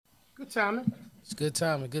timing. It's good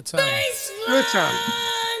timing. Good timing. Good timing.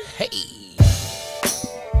 Hey.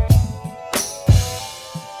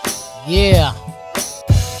 Yeah.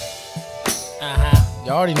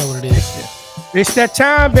 You already know what it is. It's that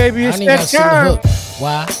time, baby. I It's don't even that gotta sing the time. hook.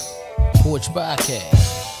 Why? Porch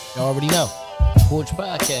Podcast. You already know. Porch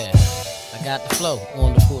Podcast. I got the flow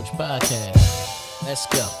on the Porch Podcast. Let's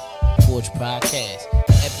go. Porch Podcast.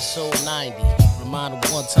 Episode 90. Reminder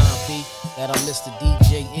one time, P, that I'm Mr.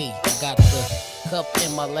 DJE. I got the cup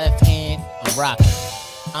in my left hand. I'm rocking.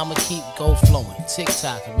 I'ma keep go flowing.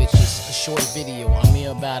 TikTok, which is a short video. I'm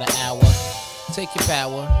here about an hour. Take your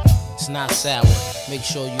power. It's not sour. Make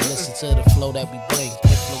sure you listen to the flow that we bring.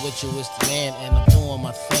 Influential is the man, and I'm doing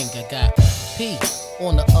my thing. I got P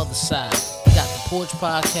on the other side. You got the Porch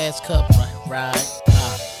Podcast cup, right?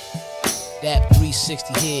 That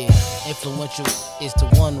 360 here. Influential is the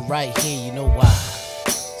one right here. You know why?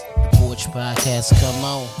 The Porch Podcast, come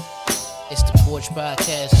on. It's the Porch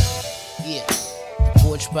Podcast. Yeah. The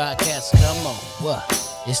Porch Podcast, come on. What?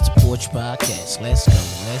 It's the Porch Podcast. Let's go.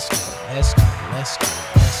 Let's go. Let's go. Let's go.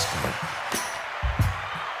 Let's go.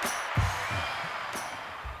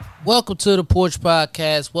 Welcome to the Porch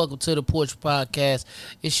Podcast. Welcome to the Porch Podcast.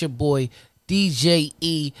 It's your boy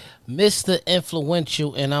DJE, Mr.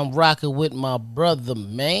 Influential, and I'm rocking with my brother,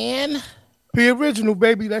 man. P original,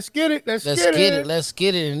 baby. Let's get it. Let's get it. Let's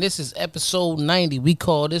get it. And this is episode 90. We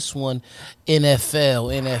call this one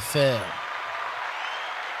NFL.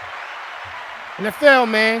 NFL,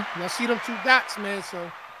 man. Y'all see them two dots, man.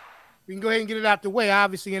 So we can go ahead and get it out the way.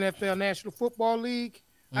 Obviously, NFL, National Football League.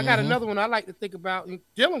 I got another one I like to think about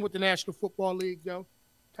dealing with the National Football League, though.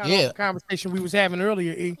 Kind of the conversation we was having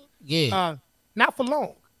earlier, E. Yeah. Not for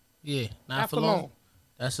long. Yeah, not for long.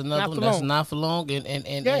 That's another one. That's not for long.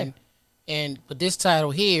 But this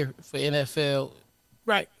title here for NFL,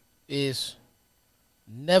 right, is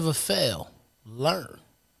Never Fail, Learn.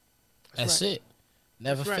 That's right. it.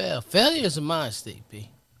 Never That's fail. right. Failure is a mind state, P.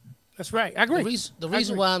 That's right. I agree. The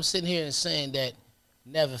reason why I'm sitting here and saying that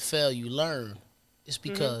never fail, you learn, is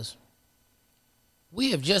because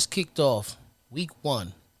we have just kicked off week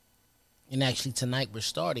 1. And actually tonight we're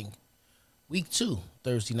starting week 2,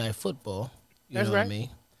 Thursday Night Football. You That's know right. what I mean?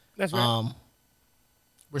 That's right.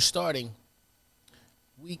 We're starting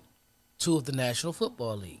week 2 of the National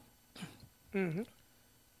Football League. Mm-hmm.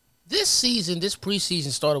 This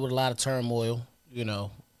preseason started with a lot of turmoil,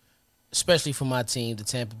 especially for my team, the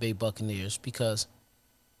Tampa Bay Buccaneers, because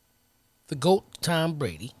the GOAT, Tom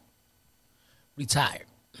Brady, retired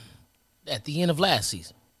at the end of last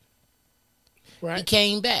season. Right. He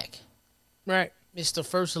came back. Right. Missed the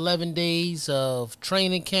first 11 days of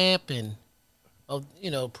training camp and of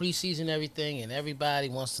preseason everything, and everybody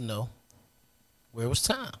wants to know where was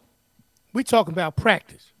Tom. We talking about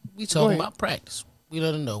practice. We talking about practice. We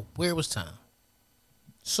want to know where was Tom.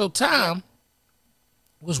 So Tom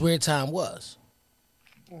was where Tom was.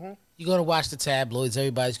 Mm-hmm. You're gonna watch the tabloids.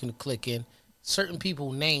 Everybody's gonna click in. Certain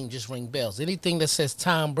people's name just ring bells. Anything that says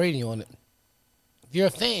Tom Brady on it, if you're a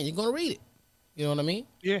fan, you're gonna read it. You know what I mean?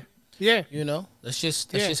 Yeah. Yeah. That's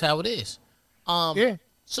just how it is.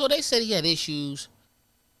 So they said he had issues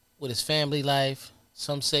with his family life.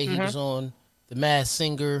 Some say he was on The Masked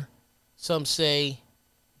Singer. Some say,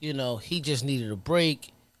 he just needed a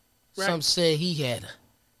break. Right. Some say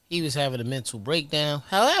he was having a mental breakdown.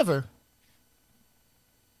 However,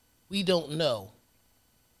 we don't know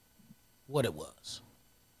what it was.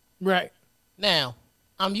 Right. Now,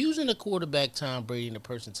 I'm using the quarterback Tom Brady and the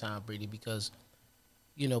person Tom Brady because,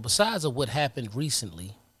 besides of what happened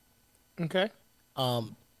recently, Okay.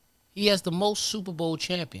 he has the most Super Bowl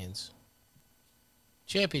championships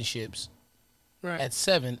Right. at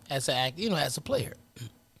 7 as a player.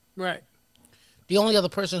 Right. The only other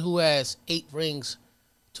person who has 8 rings,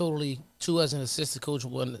 totally 2 as an assistant coach,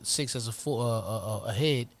 6 as a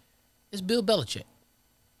head, is Bill Belichick.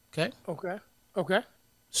 Okay. Okay.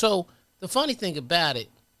 So the funny thing about it,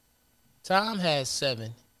 Tom has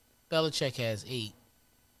 7, Belichick has 8,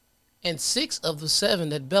 and 6 of the 7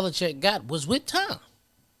 that Belichick got was with Tom.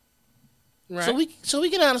 Right. So we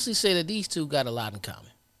can honestly say that these two got a lot in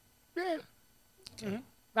common. Yeah. Mm-hmm.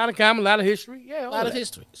 A lot of common, a lot of history. Yeah. A lot of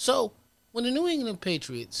history. So when the New England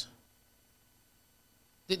Patriots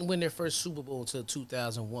didn't win their first Super Bowl until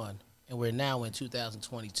 2001, and we're now in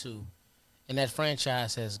 2022, and that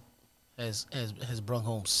franchise has brung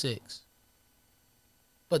home 6,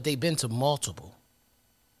 but they've been to multiple.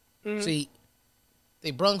 Mm-hmm. See,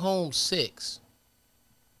 they brung home 6,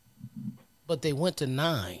 but they went to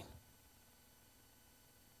 9,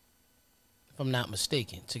 if I'm not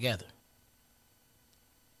mistaken, together.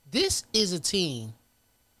 This is a team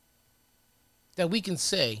that we can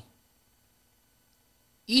say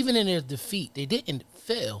even in their defeat, they didn't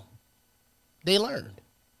fail. They learned.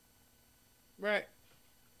 Right.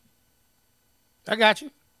 I got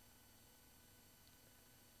you.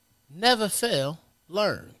 Never fail,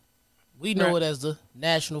 learn. We know Right. it as the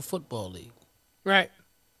National Football League. Right.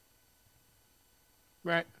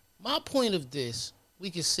 Right. My point of this, we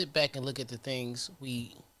can sit back and look at the things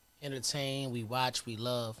we entertain, we watch, we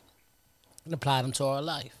love, and apply them to our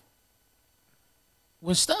life.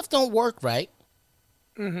 When stuff don't work right,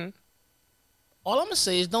 Mm-hmm. all I'm gonna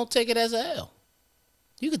say is don't take it as a L.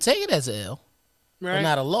 You can take it as a L, Right. but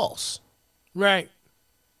not a loss. Right.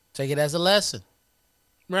 Take it as a lesson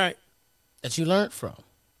Right. that you learned from.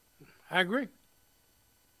 I agree.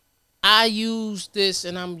 I use this,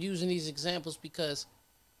 and I'm using these examples because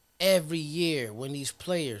every year when these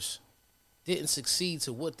players didn't succeed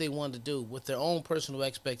to what they wanted to do with their own personal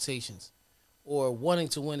expectations or wanting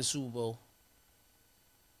to win the Super Bowl,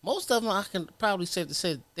 most of them, I can probably safe to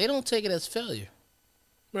say, they don't take it as failure.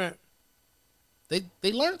 Right.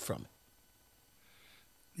 They learn from it.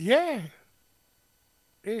 Yeah.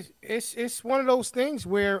 It's one of those things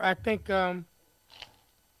where I think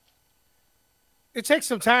it takes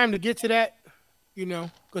some time to get to that,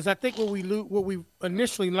 because I think what we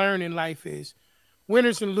initially learn in life is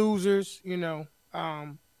winners and losers,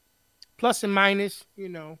 plus and minus,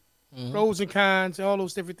 pros and cons, all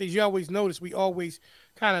those different things. You always notice we always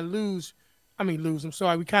kind of lose. I'm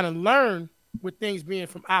sorry. We kind of learn with things being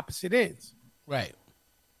from opposite ends. Right.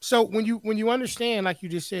 So when you understand, like you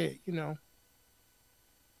just said, you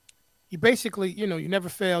basically, you never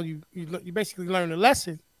fail. You basically learn a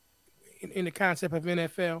lesson in the concept of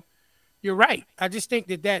NFL. You're right. I just think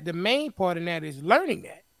that the main part in that is learning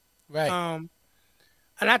that. Right.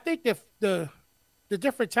 And I think that the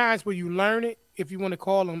different times where you learn it, if you want to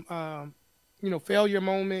call them, failure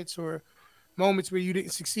moments or moments where you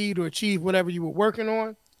didn't succeed or achieve whatever you were working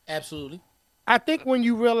on. Absolutely. I think when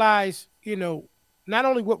you realize, not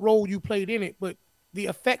only what role you played in it, but the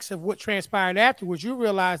effects of what transpired afterwards, you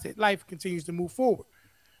realize that life continues to move forward.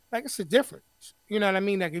 Like, it's a difference. You know what I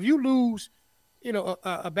mean? Like, if you lose,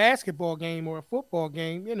 a basketball game or a football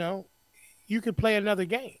game, you can play another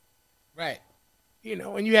game. Right.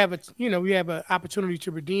 And you have an opportunity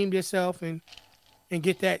to redeem yourself and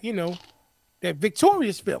get that, that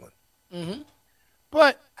victorious feeling. Mm-hmm.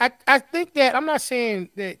 But I think that I'm not saying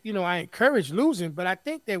that, I encourage losing, but I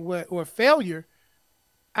think that or failure,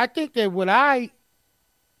 I think that what I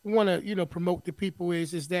want to, promote to people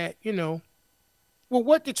is that,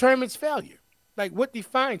 what determines failure? Like, what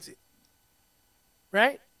defines it?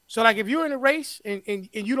 Right? So, like, if you're in a race and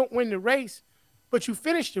you don't win the race, but you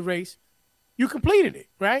finish the race, you completed it,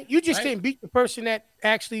 right? You just didn't beat the person that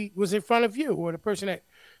actually was in front of you or the person that,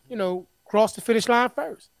 crossed the finish line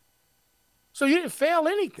first. So you didn't fail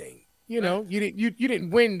anything. You didn't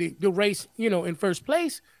win the race, in first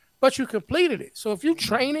place, but you completed it. So if you're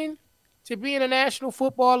training to be in the National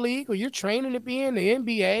Football League or you're training to be in the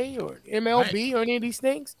NBA or MLB or any of these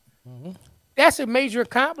things, that's a major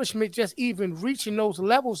accomplishment, just even reaching those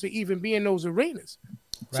levels to even be in those arenas.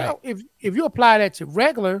 Right. So if you apply that to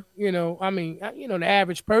regular, the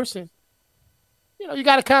average person, you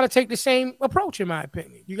got to kind of take the same approach, in my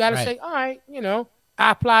opinion. You got to say, all right,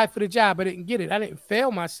 I applied for the job. I didn't get it. I didn't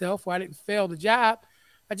fail myself or I didn't fail the job.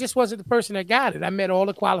 I just wasn't the person that got it. I met all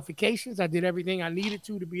the qualifications. I did everything I needed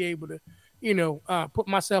to be able to, put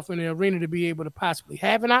myself in the arena to be able to possibly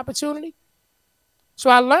have an opportunity. So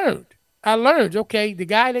I learned, okay, the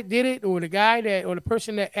guy that did it or the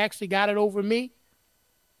person that actually got it over me,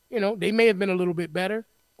 they may have been a little bit better.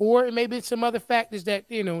 Or it may be some other factors that,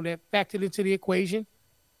 that factored into the equation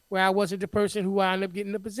where I wasn't the person who I ended up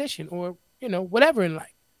getting the position or, whatever in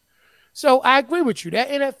life. So I agree with you. That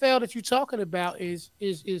NFL that you're talking about is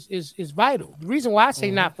vital. The reason why I say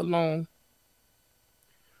not for long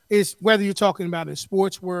is whether you're talking about in the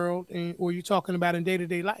sports world or you're talking about in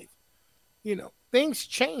day-to-day life. Things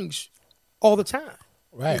change all the time.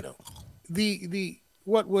 Right. The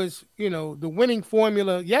what was, the winning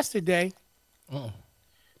formula yesterday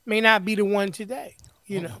may not be the one today.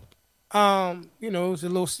 It was a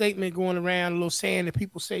little statement going around, a little saying that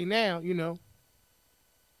people say now,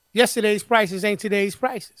 yesterday's prices ain't today's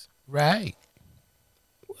prices. Right.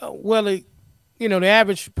 Well, the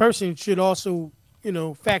average person should also,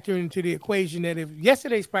 factor into the equation that if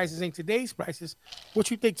yesterday's prices ain't today's prices, what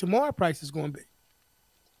you think tomorrow's price is going to be.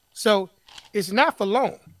 So it's not for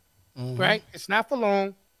long, right? It's not for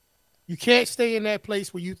long. You can't stay in that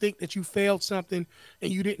place where you think that you failed something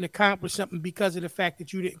and you didn't accomplish something because of the fact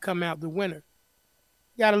that you didn't come out the winner.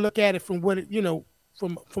 You got to look at it from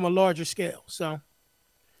from a larger scale. So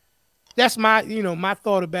that's my my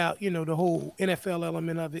thought about the whole NFL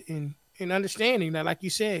element of it, and understanding that, like you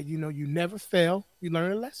said, you never fail, you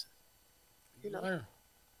learn a lesson. You know, Learn.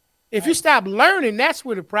 if you stop learning, that's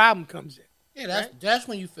where the problem comes in. Yeah, that's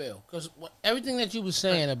when you fail. Because everything that you were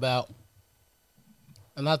saying about,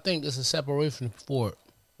 and I think there's a separation for it.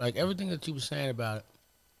 Like everything that you were saying about it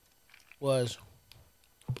was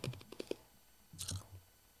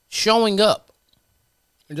showing up.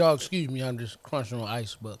 And y'all, excuse me, I'm just crunching on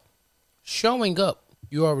ice, but showing up,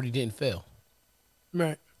 you already didn't fail.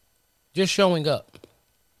 Right. Just showing up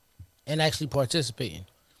and actually participating.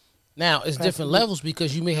 Now, it's different levels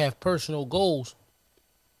because you may have personal goals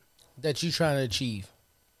that you're trying to achieve.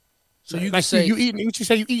 So you can say you eating. What you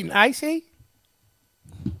say? You eating ice? Eh?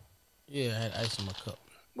 Yeah, I had ice in my cup.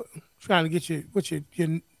 Trying to get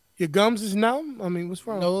your gums is numb. I mean, what's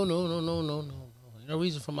wrong? No. No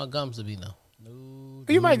reason for my gums to be numb. No.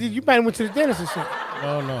 You might went to the dentist or something.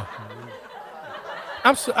 No.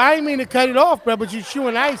 I didn't mean to cut it off, bro. But you're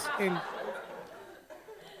chewing ice, and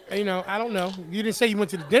I don't know. You didn't say you went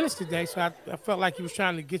to the dentist today, so I felt like you was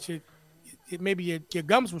trying to get maybe your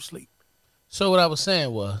gums were asleep. So what I was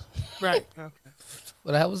saying was right. Okay.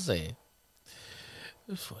 What I was saying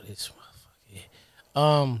for this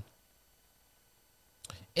motherfucker.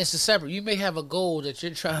 It's a separate. You may have a goal that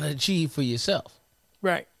you're trying to achieve for yourself.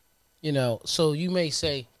 Right. So you may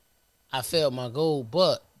say, I failed my goal,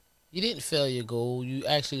 but you didn't fail your goal. You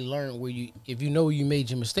actually learned if you know you made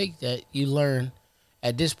your mistake, that you learn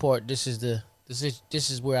at this part, this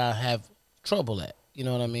is where I have trouble at. You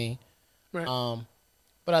know what I mean? Right.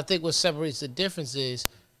 But I think what separates the difference is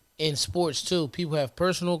in sports too, people have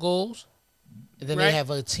personal goals and then they have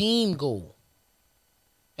a team goal.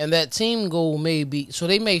 And that team goal may be, so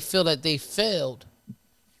they may feel that they failed,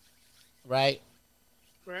 right?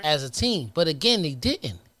 As a team. But again, they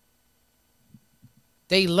didn't.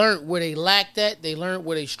 They learned where they lacked at. They learned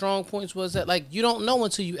where their strong points was at. Like, you don't know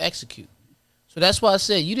until you execute. So that's why I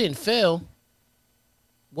said you didn't fail.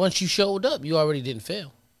 Once you showed up, you already didn't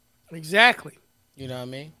fail. Exactly. You know what I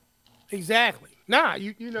mean? Exactly. Nah,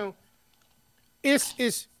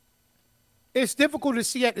 it's difficult to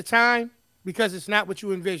see at the time because it's not what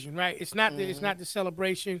you envision, right? It's not it's not the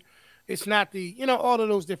celebration. It's not the, all of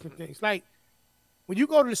those different things. Like when you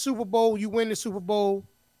go to the Super Bowl, you win the Super Bowl.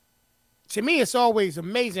 To me, it's always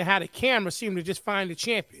amazing how the cameras seem to just find the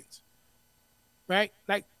champions, right?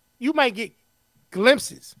 Like you might get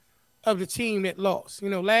glimpses of the team that lost.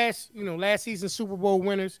 Last season Super Bowl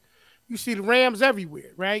winners, you see the Rams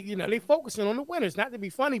everywhere, right? They focusing on the winners, not to be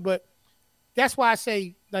funny, but that's why I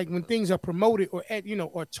say, like, when things are promoted or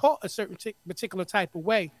or taught a certain particular type of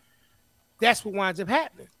way, that's what winds up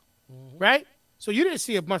happening, right? So you didn't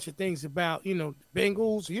see a bunch of things about the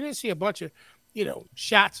Bengals. You didn't see a bunch of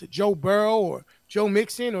shots at Joe Burrow or Joe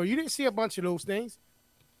Mixon, or you didn't see a bunch of those things.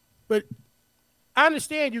 But I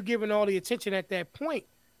understand you giving all the attention at that point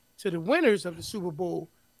to the winners of the Super Bowl,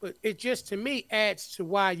 but it just, to me, adds to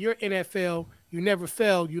why your NFL, you never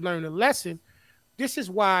failed, you learn a lesson. This is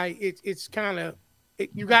why it's kind of,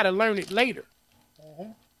 you got to learn it later.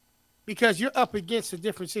 Because you're up against a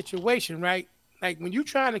different situation, right? Like when you're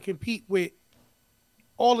trying to compete with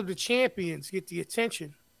all of the champions, get the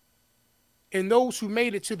attention, and those who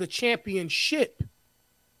made it to the championship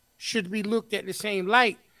should be looked at the same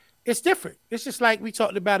light. It's different. It's just like we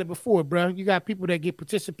talked about it before, bro. You got people that get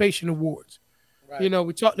participation awards. Right.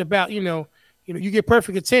 We talked about, you get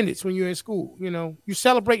perfect attendance when you're in school. You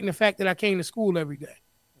celebrating the fact that I came to school every day.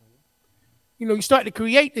 You start to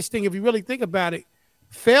create this thing. If you really think about it,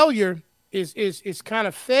 failure is kind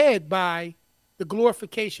of fed by the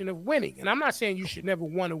glorification of winning. And I'm not saying you should never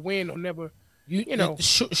want to win or never,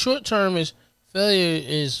 Short term is failure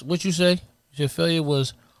is what you say. Your failure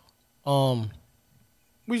was, what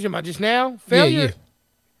you talking about just now? Failure.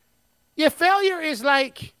 Yeah, failure is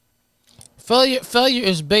like. Failure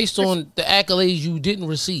is based on the accolades you didn't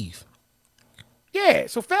receive. Yeah,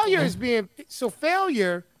 so failure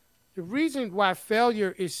the reason why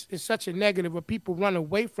failure is such a negative or people run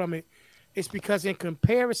away from it is because in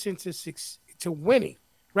comparison to winning,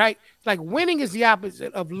 right? Like winning is the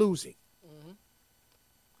opposite of losing.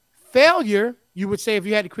 Failure, you would say, if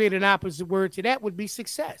you had to create an opposite word to that, would be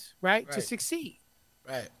success, right? To succeed.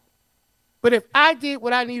 Right. But if I did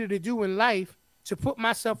what I needed to do in life to put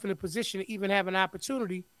myself in a position to even have an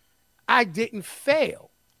opportunity, I didn't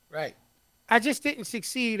fail. Right. I just didn't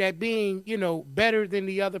succeed at being, better than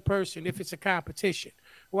the other person if it's a competition.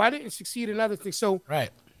 Or I didn't succeed in other things. So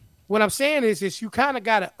what I'm saying is you kind of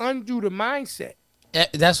got to undo the mindset.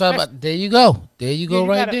 That's why there you go. There you go,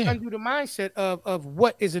 right there. You got to undo the mindset of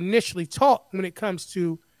what is initially taught when it comes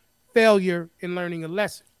to failure in learning a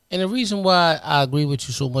lesson. And the reason why I agree with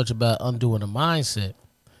you so much about undoing the mindset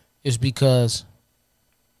is because,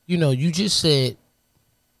 you just said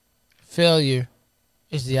failure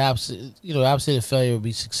is the opposite. The opposite of failure would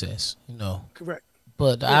be success, Correct.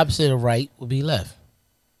 But the opposite of right would be left.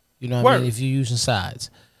 You know what I mean? If you're using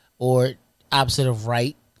sides. Or opposite of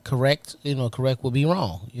right, correct, correct would be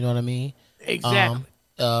wrong. You know what I mean? Exactly.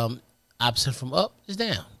 Opposite from up is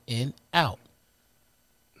down, in, out.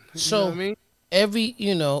 So know what I mean? every,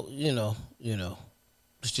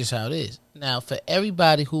 it's just how it is. Now, for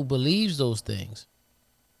everybody who believes those things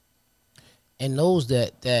and knows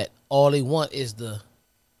that all they want is the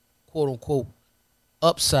quote unquote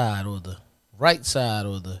upside or the right side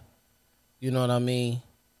or the, you know what I mean?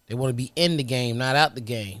 They want to be in the game, not out the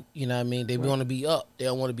game. You know what I mean? They want to be up. They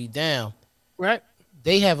don't want to be down. Right.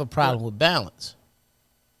 They have a problem with balance.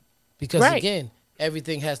 Because, again,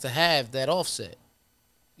 everything has to have that offset.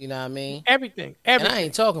 You know what I mean? Everything. And I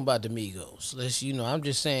ain't talking about the Migos. I'm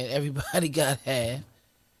just saying everybody got to have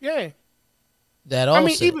that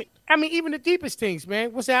offset. Even the deepest things,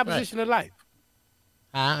 man. What's the opposition of life?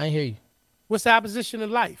 I hear you. What's the opposition of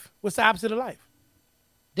life? What's the opposite of life?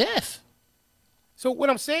 Death. So what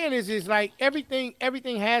I'm saying is like everything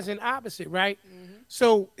has an opposite, right? Mm-hmm.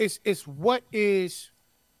 So it's what is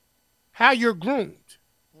how you're groomed.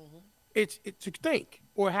 Mm-hmm. It's to think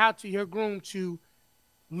or how you're groomed to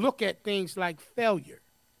look at things like failure.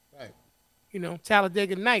 Right.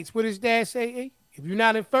 Talladega Nights. What does Dad say? If you're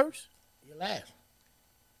not in first, you're last.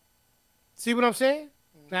 See what I'm saying?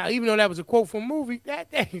 Mm-hmm. Now, even though that was a quote from a movie,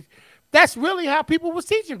 that's really how people was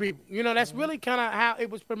teaching people. That's really kind of how it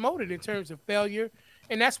was promoted in terms of failure.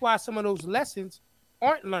 And that's why some of those lessons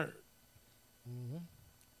aren't learned. Mm-hmm.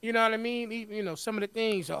 You know what I mean? Even, some of the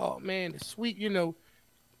things, oh, man, the sweet, the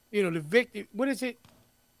victory. What is it?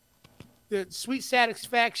 The sweet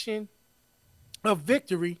satisfaction of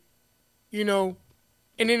victory, and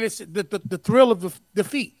then it's the thrill of the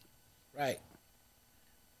defeat. Right.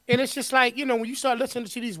 And it's just like, when you start listening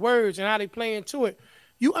to these words and how they play into it,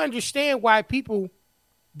 you understand why people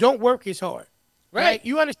don't work as hard. Right?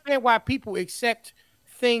 You understand why people accept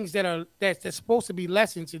things that's supposed to be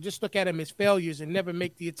lessons and just look at them as failures and never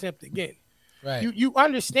make the attempt again. Right. You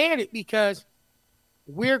understand it because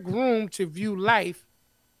we're groomed to view life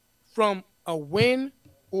from a win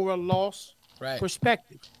or a loss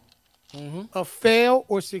perspective, a fail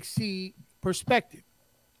or succeed perspective.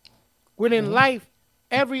 Within life,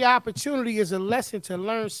 every opportunity is a lesson to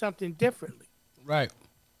learn something differently. Right.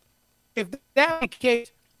 If that's the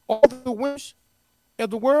case, all the winners of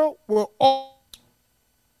the world were all.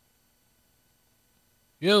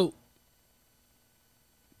 Yo.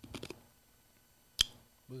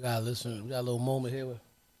 We got a little moment here with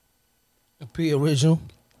P Original.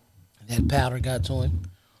 That powder got to him.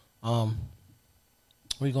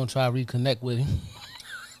 We're gonna try to reconnect with him.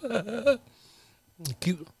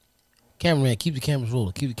 Cameraman, keep the cameras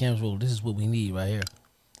rolling. Keep the cameras rolling. This is what we need right here.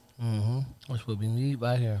 That's what we need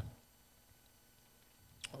right here.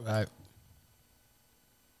 All right.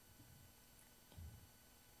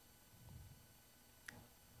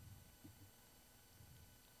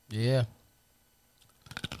 Yeah.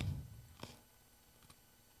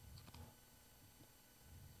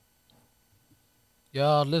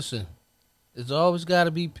 Y'all, listen. It's always got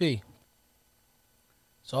to be P.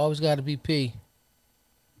 It's always got to be P.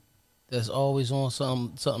 That's always on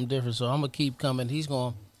something different. So I'm gonna keep coming. He's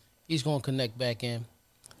gonna connect back in.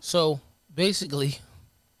 So basically,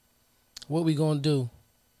 what we gonna do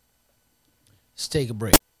is take a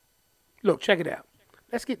break. Look, check it out.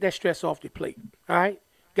 Let's get that stress off your plate. All right,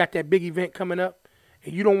 got that big event coming up,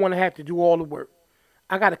 and you don't want to have to do all the work.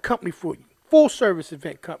 I got a company for you, full service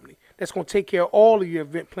event company that's gonna take care of all of your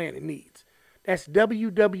event planning needs. That's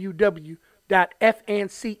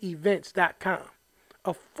www.fncevents.com.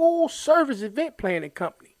 A full-service event planning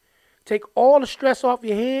company. Take all the stress off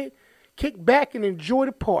your head, kick back, and enjoy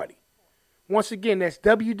the party. Once again, that's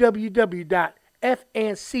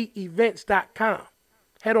www.fncevents.com.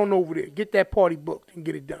 Head on over there. Get that party booked and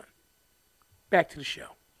get it done. Back to the show.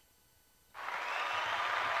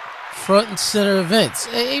 Front and Center Events.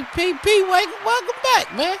 Hey, PP, welcome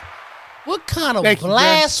back, man. What kind of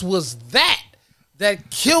blast was that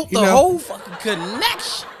killed the whole fucking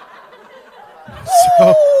connection?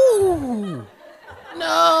 So,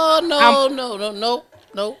 no.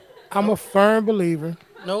 I'm a firm believer.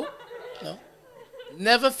 No.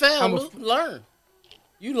 Never fail. Learn.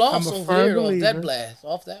 You lost over here off that blast,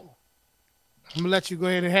 off that one. I'm gonna let you go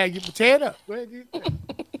ahead and have your potato up. Go ahead.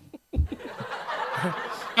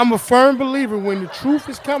 I'm a firm believer when the truth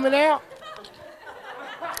is coming out.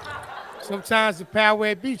 Sometimes the power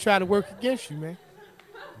at B try to work against you, man.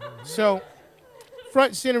 So front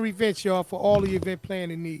and center events, y'all, for all the event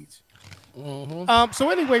planning needs. Mm-hmm. So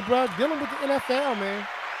anyway, bro, dealing with the NFL, man.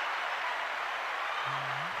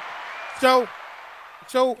 So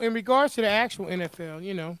so in regards to the actual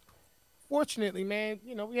NFL, fortunately, man,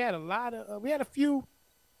 we had we had a few,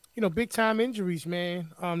 big time injuries, man,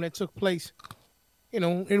 that took place,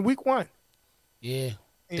 in week one. Yeah.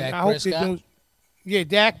 And Dak I hope that Prescott, those, yeah,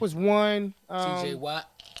 Dak was one. T.J. Watt.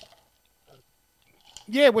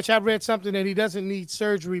 Yeah, which I read something that he doesn't need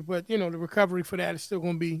surgery, but the recovery for that is still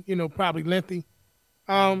going to be, probably lengthy.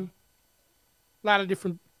 Mm-hmm. A lot of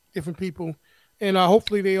different people, and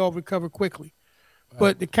hopefully they all recover quickly. Right.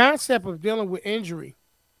 But the concept of dealing with injury,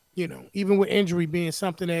 even with injury being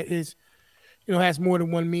something that is, has more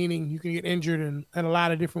than one meaning, you can get injured in a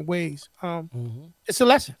lot of different ways. Mm-hmm. It's a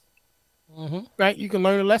lesson, Mm-hmm. right? You can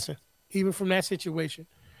learn a lesson even from that situation.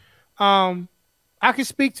 Um, I can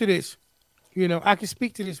speak to this, I can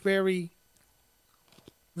speak to this very,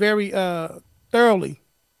 very thoroughly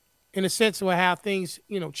in the sense of how things,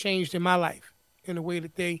 changed in my life in a way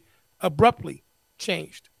that they abruptly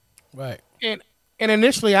changed. Right. And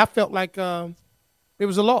initially I felt like it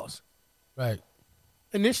was a loss. Right.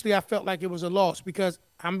 Initially I felt like it was a loss because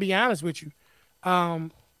I'm gonna be honest with you.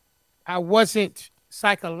 Um, I wasn't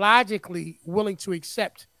psychologically willing to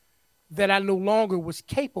accept that I no longer was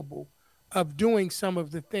capable of doing some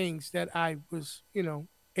of the things that I was,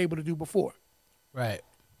 able to do before. Right.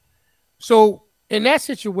 So in that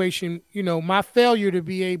situation, my failure to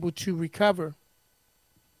be able to recover,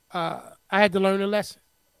 I had to learn a lesson.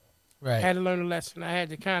 I Right. had to learn a lesson. I had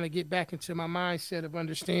to kind of get back into my mindset of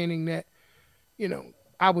understanding that, you know,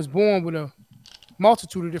 I was born with a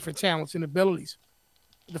multitude of different talents and abilities.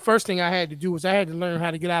 The first thing I had to do was I had to learn how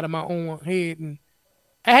to get out of my own head, and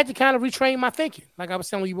I had to kind of retrain my thinking. Like I was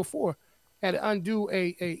telling you before, I had to undo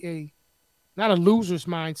a not a loser's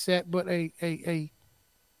mindset, but a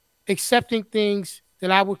accepting things that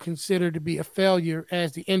I would consider to be a failure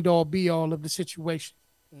as the end all be all of the situation.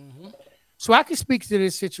 Mm-hmm. So I can speak to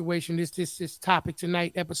this situation, this topic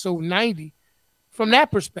tonight, episode 90, from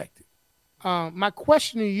that perspective. My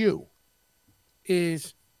question to you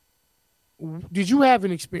is: did you have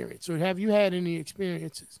an experience, or have you had any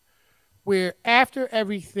experiences where after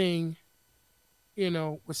everything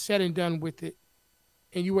was said and done with it,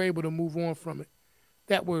 and you were able to move on from it,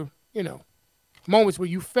 that were moments where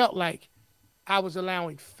you felt like I was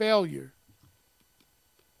allowing failure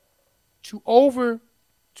to over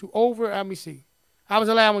let me see. I was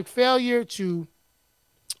allowing failure to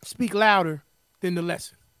speak louder than the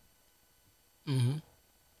lesson. Mm-hmm.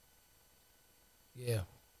 Yeah.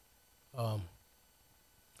 Um,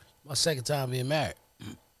 my second time being married.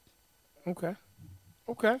 Okay.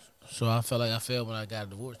 Okay. So I felt like I failed when I got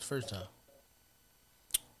divorced the first time.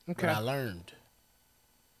 But Okay. I learned.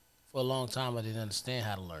 For a long time, I didn't understand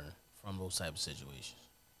how to learn from those type of situations.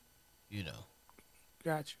 You know,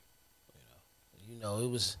 Gotcha. it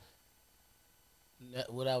was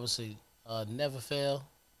what I would say. Never fail,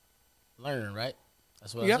 learn. Right.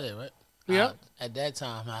 That's what I Yep. said. Right. Yep. At that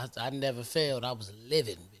time, I never failed. I was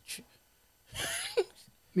living, bitch.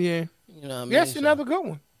 Yeah. You know what I mean? That's So, another good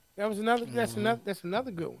one. That was another. hmm That's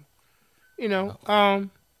another good one. You know.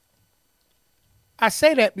 I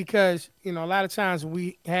say that because a lot of times when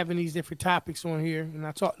we having these different topics on here, and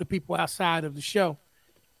I talk to people outside of the show.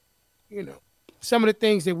 You know, some of the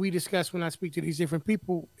things that we discuss when I speak to these different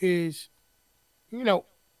people is, you know,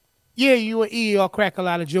 yeah, you and E y'all crack a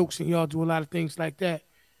lot of jokes and y'all do a lot of things like that.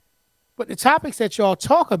 But the topics that y'all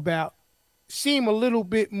talk about seem a little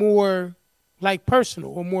bit more like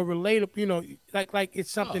personal or more relatable, like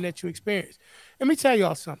it's something oh, that you experience. Let me tell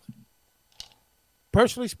y'all something.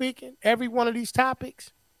 Personally speaking, every one of these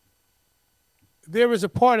topics, there is a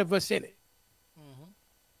part of us in it. hmm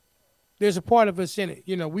There's a part of us in it.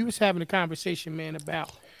 We was having a conversation, man,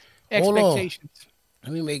 about hold on. expectations.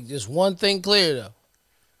 Let me make this one thing clear though.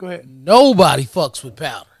 Go ahead. Nobody fucks with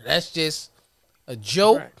powder. That's just a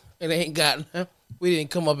joke. Right. It ain't got. We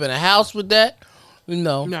didn't come up in a house with that.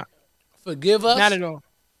 No, Forgive not us, at all.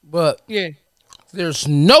 but Yeah. there's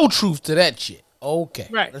no truth to that shit. Okay,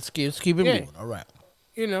 Right. let's keep it Yeah. moving. All right.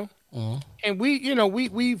 You know, Mm-hmm.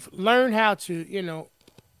 and we've learned how to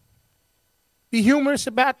be humorous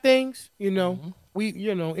about things.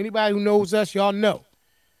 Mm-hmm. Anybody who knows us, y'all know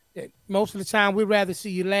that most of the time we'd rather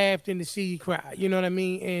see you laugh than to see you cry. You know what I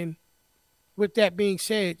mean? And with that being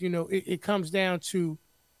said, it comes down to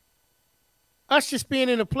us just being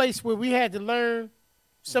in a place where we had to learn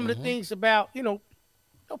some of the Mm-hmm. things about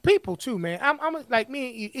people too, man. I'm like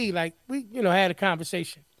me and E, like we had a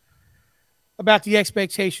conversation about the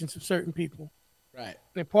expectations of certain people, Right.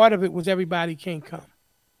 and part of it was everybody can't come.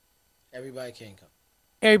 Everybody can't come.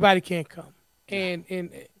 Everybody can't come. And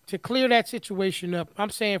to clear that situation up, I'm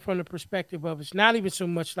saying from the perspective of it's not even so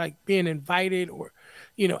much like being invited or,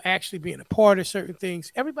 actually being a part of certain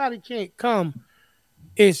things. Everybody can't come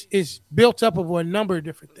is built up of a number of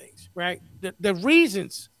different things, right? The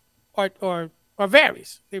reasons are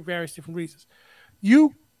various. They're various different reasons.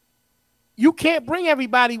 You you can't bring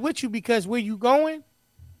everybody with you because where you going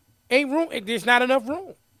ain't room. There's not enough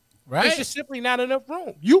room. There's Right. just simply not enough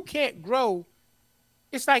room. You can't grow.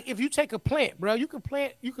 It's like if you take a plant, bro. You could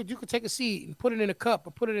plant. You could take a seed and put it in a cup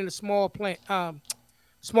or put it in a small plant,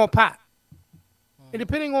 small pot. And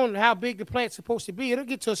depending on how big the plant's supposed to be, it'll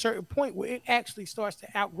get to a certain point where it actually starts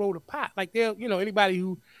to outgrow the pot. Like anybody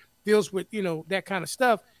who deals with that kind of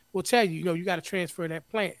stuff will tell you, you got to transfer that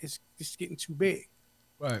plant. It's getting too big.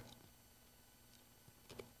 Right.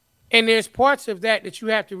 And there's parts of that you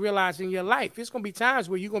have to realize in your life. There's going to be times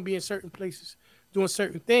where you're going to be in certain places doing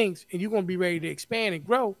certain things and you're going to be ready to expand and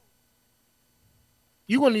grow.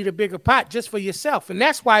 You're going to need a bigger pot just for yourself. And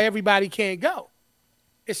that's why everybody can't go.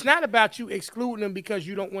 It's not about you excluding them because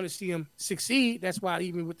you don't want to see them succeed. That's why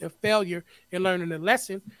even with their failure in learning the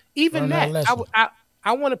lesson, even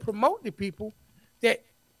I want to promote to people that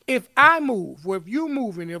if I move or if you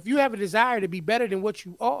move and if you have a desire to be better than what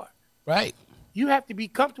you are, Right. you have to be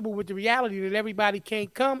comfortable with the reality that everybody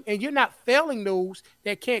can't come and you're not failing those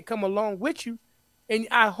that can't come along with you. And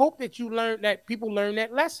I hope that people learn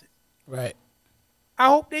that lesson. Right. I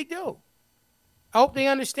hope they do. I hope they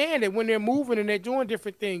understand that when they're moving and they're doing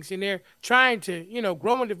different things and they're trying to,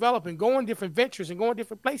 grow and develop and go on different ventures and go in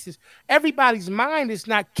different places, everybody's mind is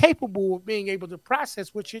not capable of being able to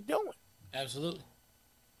process what you're doing. Absolutely.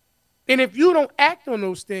 And if you don't act on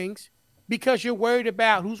those things because you're worried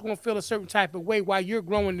about who's going to feel a certain type of way while you're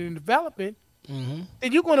growing and developing, then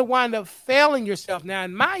you're going to wind up failing yourself. Now,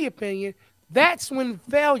 in my opinion, that's when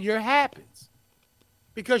failure happens.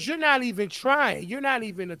 Because you're not even trying. You're not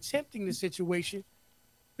even attempting the situation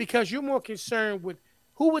because you're more concerned with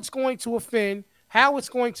who it's going to offend, how it's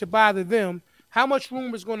going to bother them, how much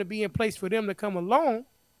room is going to be in place for them to come along,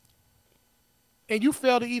 and you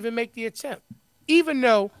fail to even make the attempt. Even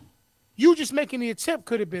though you just making the attempt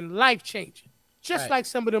could have been life-changing, just like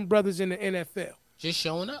some of them brothers in the NFL. Just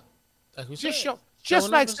showing up. Like we Just said.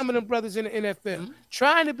 Just like some of them brothers in the NFL,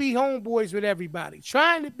 trying to be homeboys with everybody,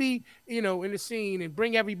 trying to be, in the scene and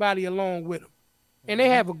bring everybody along with them. And they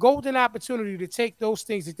have a golden opportunity to take those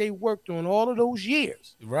things that they worked on all of those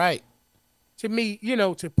years. Right. To me,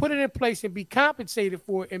 to put it in place and be compensated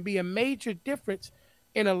for it and be a major difference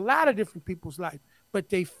in a lot of different people's life. But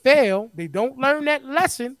they fail. They don't learn that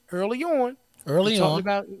lesson early on. We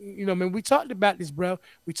talked about this, bro.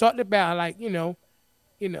 We talked about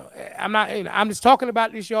I'm just talking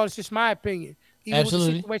about this, y'all. It's just my opinion. Even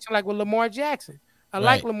Absolutely. with the situation like with Lamar Jackson. I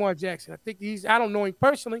like Lamar Jackson. I think I don't know him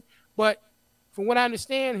personally, but from what I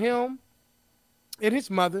understand, him and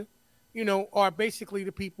his mother, are basically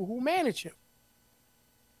the people who manage him.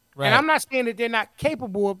 Right. And I'm not saying that they're not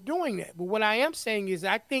capable of doing that. But what I am saying is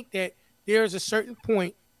I think that there is a certain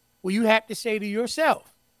point where you have to say to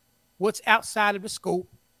yourself, what's outside of the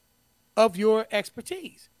scope of your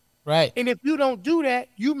expertise? Right. And if you don't do that,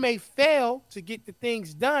 you may fail to get the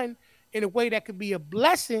things done in a way that could be a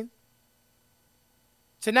blessing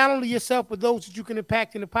to not only yourself, but those that you can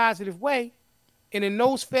impact in a positive way. And in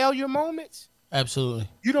those failure moments, absolutely,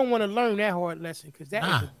 you don't want to learn that hard lesson because that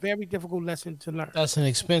is a very difficult lesson to learn. That's an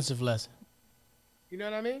expensive lesson. You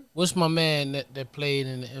know what I mean? What's my man that was playing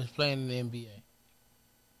in the NBA?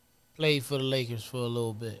 Played for the Lakers for a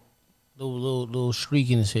little bit. Little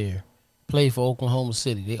streak in his hair. Played for Oklahoma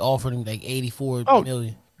City. They offered him like $84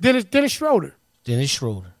 million. Dennis Schroeder.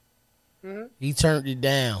 Mm-hmm. He turned it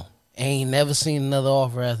down. Ain't never seen another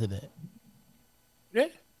offer after that. Yeah.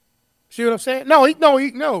 See what I'm saying? No.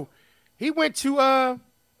 He went to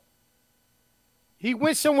he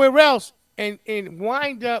went somewhere else and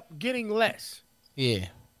wind up getting less. Yeah.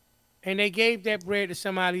 And they gave that bread to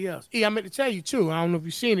somebody else. I meant to tell you too. I don't know if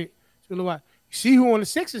you've seen it. It's been a while. You see who on the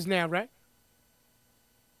Sixers now, right?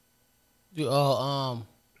 Wait a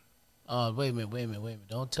minute.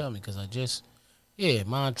 Don't tell me because Montrez.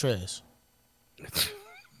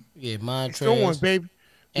 Montrez. Go on, baby.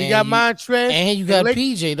 We got Montrez. And you got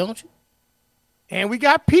PJ, don't you? And we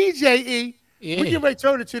got PJ. Yeah. We get ready to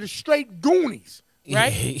turn it to the straight Goonies,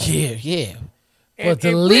 right? Yeah. But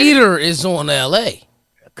the leader is on L.A.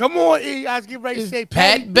 Come on, E. I was getting ready to say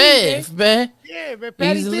Pat Bev, man. Yeah, man.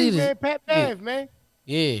 Patty B, man. Pat Bev, man.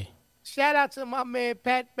 Yeah. Shout out to my man,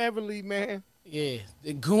 Pat Beverly, man. Yeah.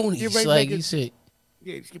 The Goonies, like you said.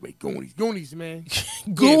 Yeah, just get ready. Goonies, man.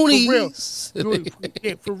 Goonies.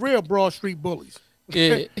 Yeah, for real, Broad Street bullies.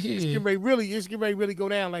 Yeah, It's yeah. getting ready to really go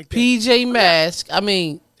down like that. PJ Mask. I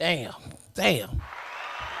mean, damn. PJ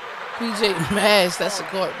Mask. That's a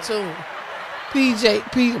cartoon.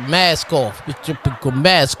 PJ Mask off.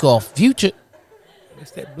 Mask off. Future.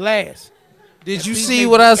 It's that blast. Did That you PJ, see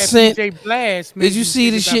what I that sent? PJ blast. Did you see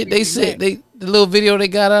the shit they said? The little video they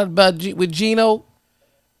got out about with Gino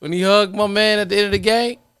when he hugged my man at the end of the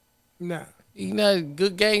game. Nah. You know,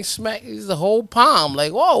 good game smack. He's the whole palm.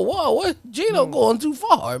 Like, whoa, what? Gino going too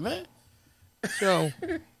far, man. So,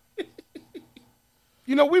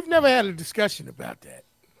 we've never had a discussion about that.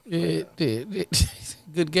 Yeah, it did.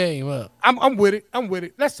 Good game, huh? I'm with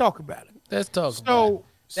it. Let's talk about it. Let's talk about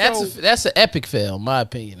it. That's an epic fail, in my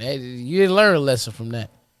opinion. You didn't learn a lesson from that.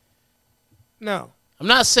 No. I'm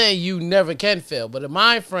not saying you never can fail, but the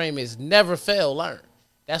mind frame is never fail, learn.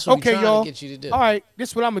 That's what we're trying to get you to do. All right, this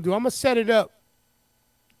is what I'm going to do. I'm going to set it up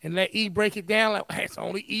and let E break it down. Like, it's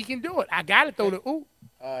only E can do it. I got to throw the ooh.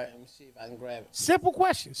 All right, let me see if I can grab it. Simple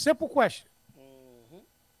question. Mm-hmm.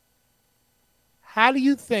 How do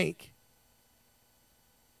you think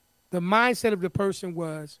the mindset of the person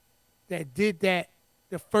was that did that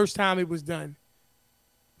the first time it was done,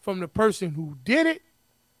 from the person who did it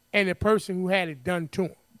and the person who had it done to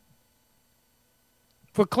him?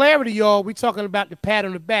 For clarity, y'all, we talking about the pat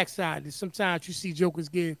on the backside that sometimes you see jokers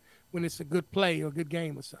give when it's a good play or a good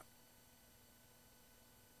game or something.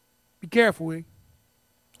 Be careful, eh?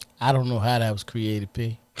 I don't know how that was created,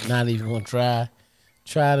 P. Not even gonna try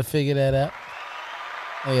to figure that out.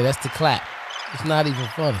 Oh yeah, that's the clap. It's not even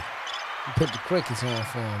funny. You put the crickets on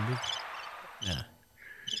for him, bitch. Nah.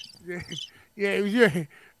 Yeah, it was your.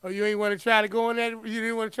 Oh, you ain't want to try to go on that? You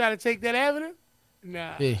didn't want to try to take that avenue?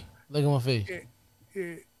 Nah. P, look at my face.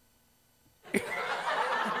 Yeah.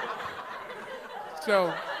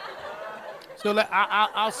 So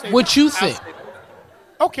I'll say what you think.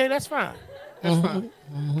 Okay, that's fine. That's fine.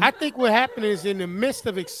 Mm-hmm. I think what happened is in the midst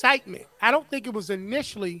of excitement. I don't think it was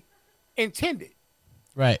initially intended.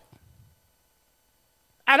 Right.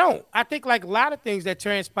 I don't. I think like a lot of things that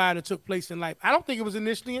transpired or took place in life, I don't think it was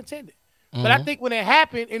initially intended. Mm-hmm. But I think when it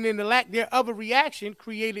happened and then the lack thereof a reaction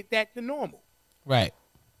created that the normal. Right.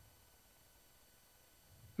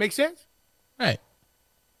 Make sense? Right.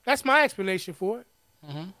 That's my explanation for it.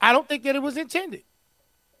 Mm-hmm. I don't think that it was intended.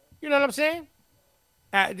 You know what I'm saying?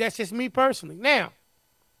 That's just me personally. Now,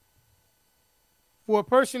 for a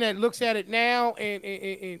person that looks at it now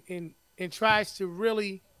and tries to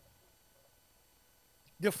really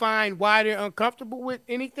define why they're uncomfortable with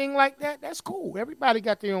anything like that, that's cool. Everybody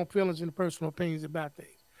got their own feelings and personal opinions about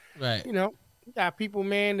things. Right. You got people,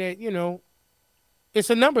 man, that, it's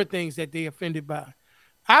a number of things that they're offended by.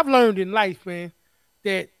 I've learned in life, man,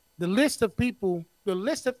 that the list of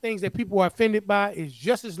things that people are offended by is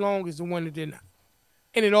just as long as the one that they're not.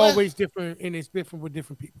 And it's always different, and it's different with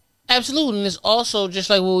different people. Absolutely. And it's also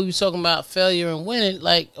just like what we were talking about failure and winning.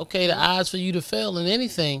 Like, okay, the odds for you to fail in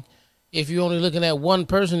anything, if you're only looking at one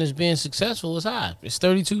person as being successful, is high. It's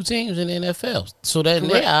 32 teams in the NFL. So that in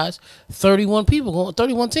their odds, 31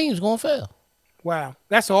 teams going to fail. Wow.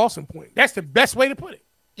 That's an awesome point. That's the best way to put it.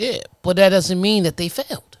 Yeah, but that doesn't mean that they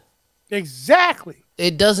failed. Exactly.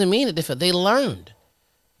 It doesn't mean that they failed. They learned.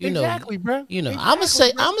 Exactly, bro. Exactly, I'm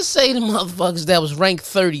gonna say the motherfuckers that was ranked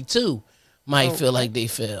 32 might feel like they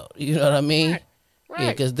failed. You know what I mean? Right.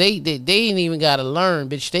 Yeah, because they ain't even got to learn,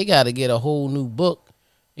 bitch. They got to get a whole new book.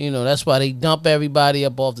 That's why they dump everybody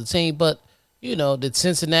up off the team. But did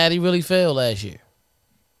Cincinnati really fail last year?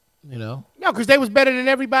 No, because they was better than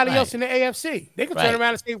everybody else in the AFC. They could turn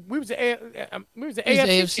around and say we was the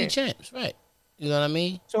AFC champs, right? You know what I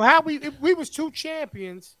mean? So if we was two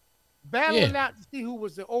champions battling out to see who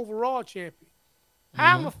was the overall champion.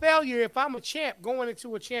 How I'm a failure if I'm a champ going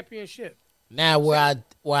into a championship? Now, where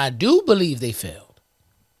I do believe they failed.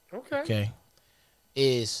 Okay.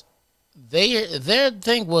 Is their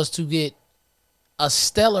thing was to get a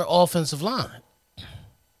stellar offensive line.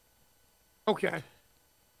 Okay.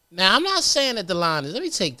 Now, I'm not saying that the line is. Let me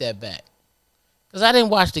take that back, because I didn't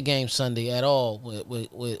watch the game Sunday at all.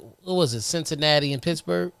 With what was it, Cincinnati and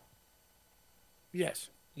Pittsburgh? Yes.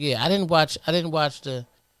 Yeah, I didn't watch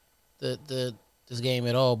this game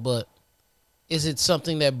at all. But is it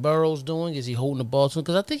something that Burrow's doing? Is he holding the ball to him?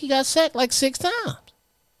 Because I think he got sacked like 6 times.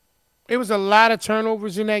 It was a lot of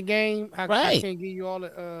turnovers in that game. I can't give you all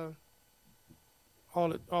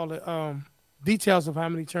the details of how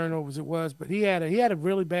many turnovers it was, but he had a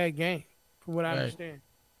really bad game, from what I understand.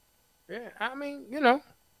 Yeah, I mean,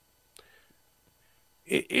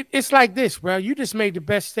 it's like this, bro. You just made the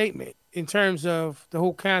best statement in terms of the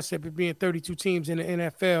whole concept of being 32 teams in the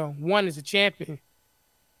NFL. One is a champion.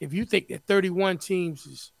 If you think that 31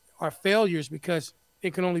 teams are failures because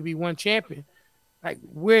it can only be one champion. Like,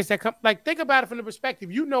 where's that come? Like, think about it from the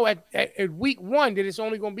perspective. You know, at week 1 that it's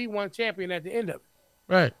only going to be one champion at the end of it.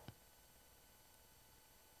 Right.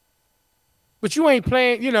 But you ain't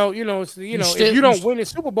playing. If you don't win the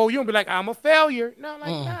Super Bowl, you don't be like, I'm a failure. No,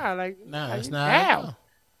 nah, it's not. How?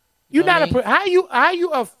 You're not a.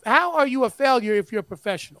 How are you a failure if you're a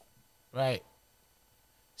professional? Right.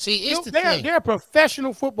 See, it's the thing. They're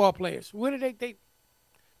professional football players. What do they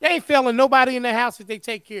ain't failing nobody in the house that they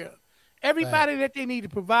take care of. Everybody that they need to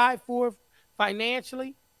provide for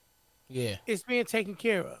financially, is being taken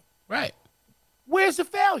care of. Right. Where's the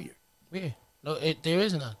failure? Yeah. No, there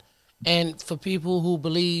is none. And for people who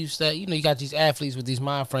believes that, you got these athletes with these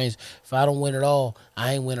mind frames, if I don't win it all,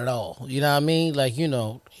 I ain't win it all. You know what I mean? Like,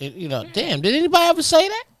 damn, did anybody ever say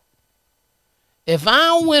that? If I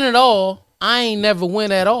don't win it all, I ain't never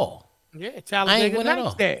win at all. Yeah, Talladega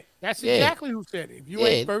Nights that. That's exactly who said it. If you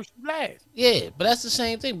ain't first, you last. Yeah, but that's the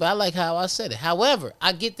same thing. But I like how I said it. However,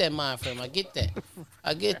 I get that mind frame. I get that.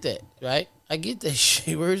 Right? I get that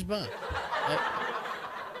shit. Where's mine? Right?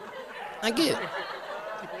 I get it.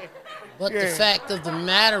 But the fact of the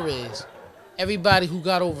matter is, everybody who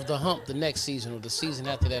got over the hump the next season or the season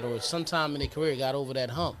after that or sometime in their career got over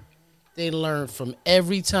that hump, they learned from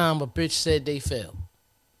every time a bitch said they failed.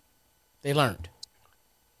 They learned.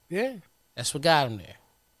 Yeah. That's what got them there.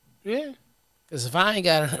 Yeah. Because if I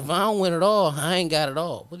don't win it all, I ain't got it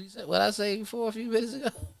all. What I say before a few minutes ago?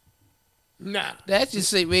 Nah. That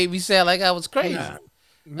just made me sound like I was crazy.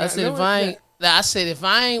 I said if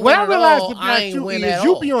I ain't what win it all, I ain't win at all.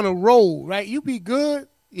 You be on a roll, right? You be good.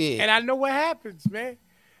 Yeah. And I know what happens, man.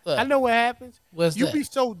 What? I know what happens. You be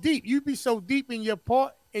so deep. You be so deep in your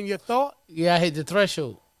thought. Yeah, I hit the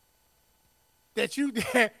threshold. That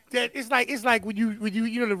it's like when you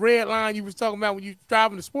the red line you was talking about when you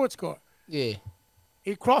driving the sports car. Yeah.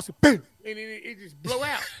 It crosses, boom, and it just blow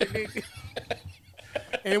out.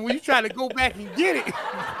 And when you try to go back and get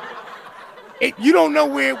it, you don't know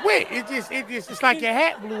where it went. It's like your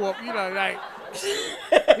hat blew up. Like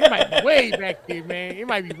it might be way back there, man. It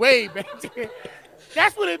might be way back there.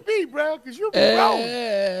 That's what it be, bro. Cause you be wrong.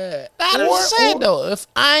 I'm just saying though, if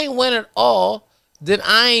I ain't win at all, then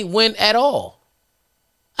I ain't win at all.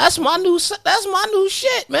 That's my new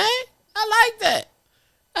shit, man. I like that.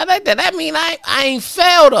 That mean I ain't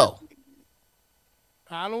failed though.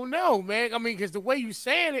 I don't know, man. I mean, because the way you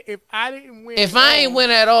saying it, if I ain't win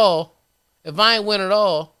at all,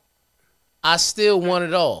 I still won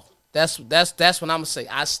it all. That's what I'm gonna say.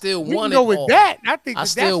 I still won it all. With that, I think I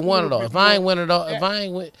still won it all. If I ain't win it all, if I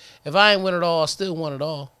ain't win it all, I still won it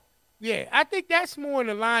all. Yeah, I think that's more in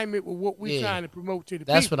alignment with what we're trying to promote to the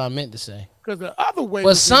people. That's what I meant to say. Because the other way.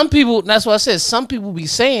 But some people, that's what I said. Some people be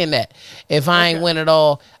saying that if I ain't win it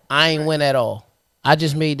all, I ain't win at all. I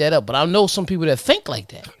just made that up. But I know some people that think like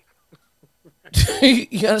that.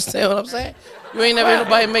 You understand what I'm saying? You ain't never heard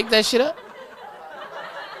nobody make that shit up?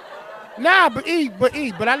 Nah, but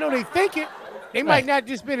I know they think it. They might not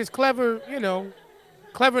just been as clever,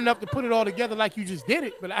 clever enough to put it all together like you just did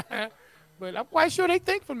it. But I'm quite sure they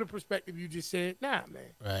think from the perspective you just said. Nah, man.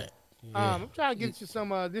 Right. Yeah. I'm trying to get you some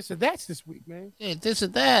this or that's this week, man. Yeah, this or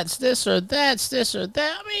that's, this or that's, this or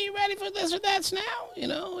that. I mean, you ready for this or that's now?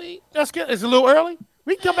 That's good. It's a little early.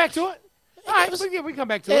 We can come back to it. All right, we can come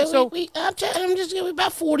back to it. So I'm just we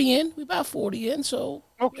about 40 in. We about 40 in. So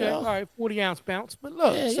okay, all right, 40-ounce bounce. But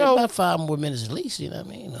look, about 5 more minutes at least. You know what I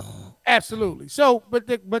mean? Absolutely. So, but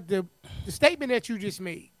the statement that you just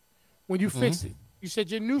made when you fixed it, you said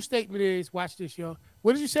your new statement is, watch this, y'all.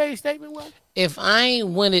 What did you say your statement was? If I ain't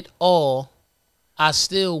win it all, I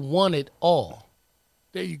still want it all.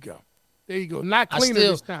 There you go. Not cleaner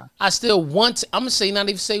this time. I still want. I'm gonna say not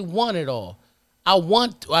even say want it all. I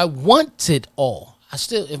want it all.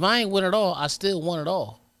 If I ain't win it all, I still want it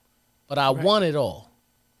all. But I want it all.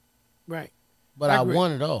 Right. But I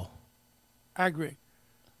want it all. I agree.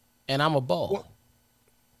 And I'm a ball. Well,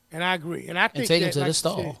 and I agree. And I think take him to the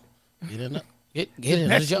stall. Get in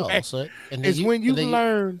the jaw, son. It's when you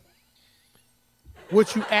learn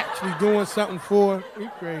what you actually doing something for. You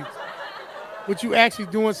crazy. What you actually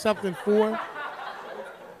doing something for.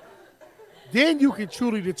 Then you can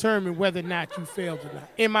truly determine whether or not you failed or not,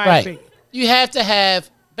 in my opinion. You have to have,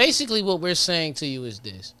 basically what we're saying to you is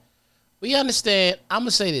this. We understand, I'm going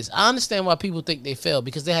to say this. I understand why people think they failed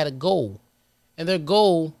because they had a goal. And their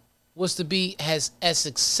goal was to be as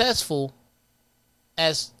successful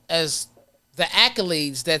as the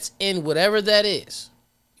accolades that's in whatever that is.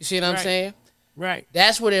 You see what I'm saying? Right.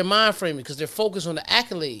 That's where their mind frame is because they're focused on the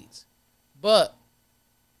accolades. But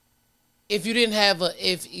if you didn't have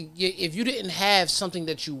if you didn't have something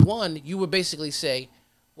that you won, you would basically say,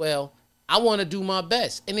 well, I want to do my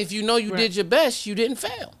best. And if you know you did your best, you didn't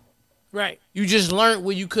fail. Right. You just learned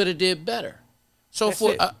where you could have did better. So That's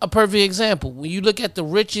for it. a perfect example, when you look at the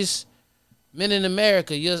richest men in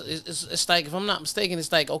America, it's like, if I'm not mistaken,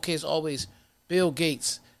 it's like, okay, it's always Bill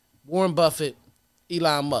Gates, Warren Buffett,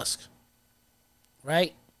 Elon Musk,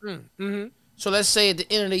 right? Mm-hmm. So let's say at the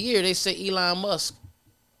end of the year, they say Elon Musk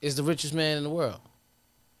is the richest man in the world.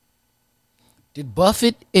 Did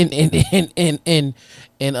Buffett and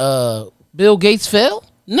Bill Gates fail?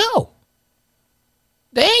 No.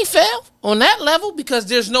 They ain't fail on that level because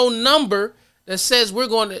there's no number that says we're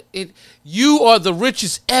going to, you are the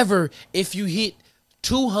richest ever if you hit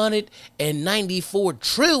 $294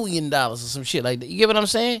 trillion or some shit like that. You get what I'm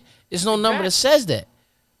saying? There's no number that says that.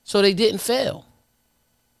 So they didn't fail.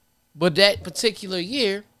 But that particular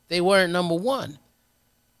year, they weren't number one.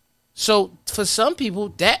 So for some people,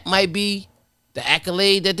 that might be the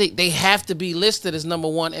accolade that they have to be listed as number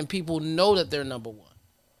one, and people know that they're number one.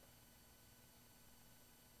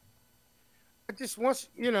 I just want,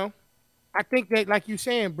 I think that, like you're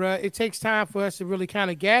saying, bro, it takes time for us to really kind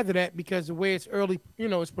of gather that because the way it's early,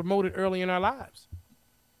 it's promoted early in our lives.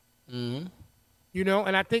 Mm-hmm.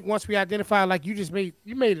 And I think once we identify, like you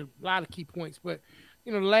made a lot of key points, but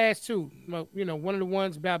the last two, one of the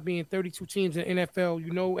ones about being 32 teams in the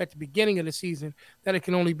NFL, at the beginning of the season that it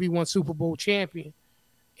can only be one Super Bowl champion.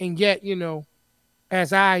 And yet,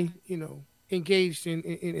 as I, engaged and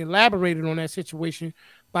elaborated on that situation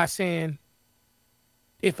by saying,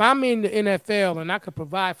 if I'm in the NFL and I could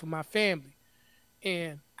provide for my family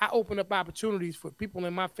and I open up opportunities for people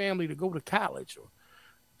in my family to go to college or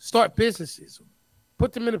start businesses or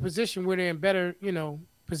put them in a position where they're in better,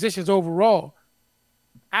 positions overall,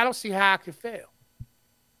 I don't see how I could fail.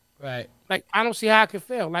 Right. Like, I don't see how I could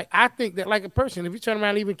fail. Like, I think that, like a person, if you turn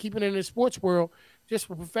around even keeping it in the sports world, just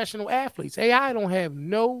for professional athletes, AI don't have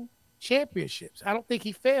no championships. I don't think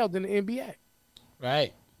he failed in the NBA.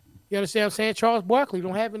 Right. You understand what I'm saying? Charles Barkley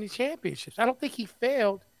don't have any championships. I don't think he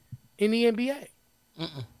failed in the NBA.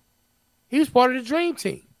 He was part of the dream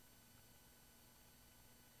team.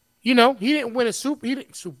 He didn't win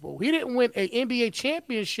Super Bowl. He didn't win an NBA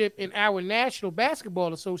championship in our National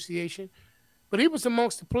Basketball Association, but he was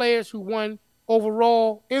amongst the players who won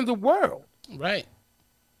overall in the world. Right.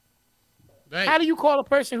 Right. How do you call a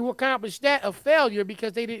person who accomplished that a failure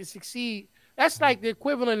because they didn't succeed? That's like the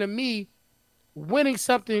equivalent of me winning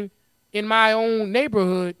something in my own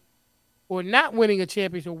neighborhood or not winning a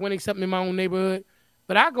championship or winning something in my own neighborhood,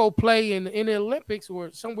 but I go play in the Olympics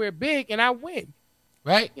or somewhere big and I win.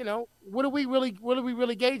 Right. What are we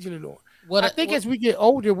really gauging it on? I think as we get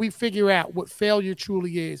older, we figure out what failure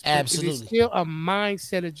truly is. Absolutely. It's still a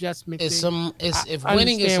mindset adjustment. If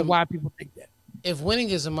winning is why people think that. If winning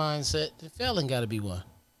is a mindset, then failing got to be one.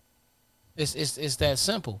 It's that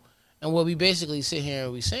simple. And what we basically sit here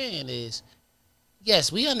and we saying is,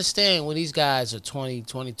 yes, we understand when these guys are 20,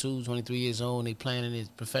 22, 23 years old and they playing in a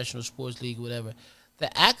professional sports league, whatever. The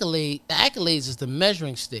accolades is the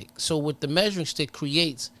measuring stick. So what the measuring stick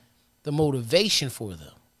creates the motivation for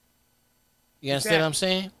them. You understand what I'm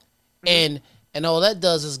saying? Mm-hmm. And all that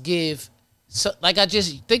does is give,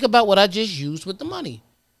 think about what I just used with the money.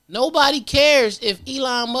 Nobody cares if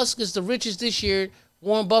Elon Musk is the richest this year,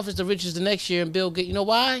 Warren Buffett's the richest the next year, and Bill Gates. You know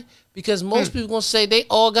why? Because most people going to say they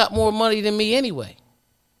all got more money than me anyway.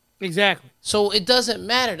 Exactly. So it doesn't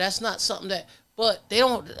matter. That's not something that... But they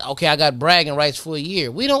don't, okay, I got bragging rights for a year.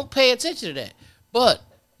 We don't pay attention to that. But,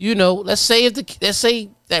 let's say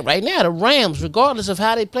that right now, the Rams, regardless of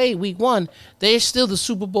how they played week 1, they're still the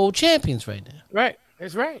Super Bowl champions right now. Right.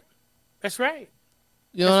 That's right. That's right.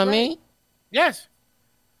 You know what I mean? Yes.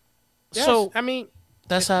 So,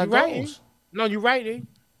 that's how it goes. Right. No, you're right, E.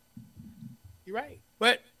 You're right.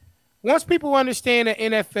 But once people understand the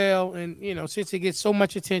NFL and, since it gets so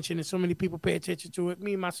much attention and so many people pay attention to it,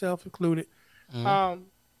 me, myself included,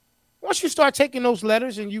 once you start taking those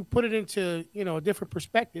letters and you put it into, a different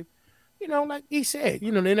perspective, like he said, the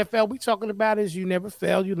NFL we talking about is you never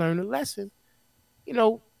fail, you learn a lesson.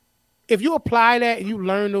 If you apply that and you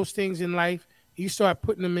learn those things in life, you start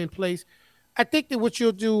putting them in place, I think that what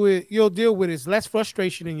you'll deal with is less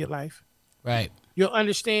frustration in your life. Right. You'll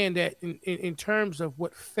understand that in terms of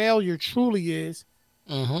what failure truly is,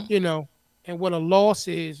 and what a loss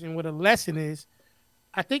is and what a lesson is.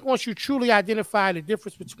 I think once you truly identify the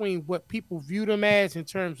difference between what people view them as in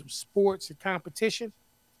terms of sports and competition,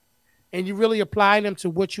 and you really apply them to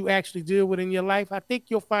what you actually deal with in your life, I think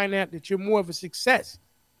you'll find out that you're more of a success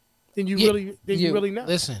than you really know.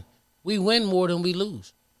 Listen, we win more than we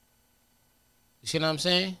lose. You see what I'm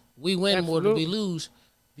saying? We win more than we lose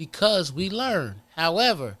because we learn.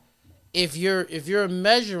 However, if you're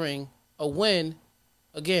measuring, a win,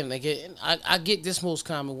 again, I get this most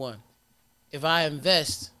common one. If I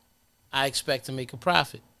invest, I expect to make a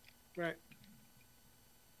profit. Right.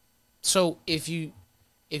 So if you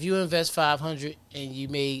invest 500 and you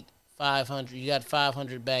made 500, you got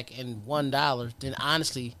 500 back in $1, then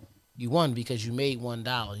honestly, you won because you made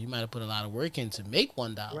 $1. You might have put a lot of work in to make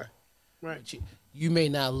 $1. Right. Right. But you may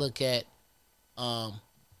not look at You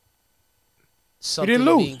something didn't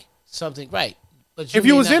lose. being something right. But If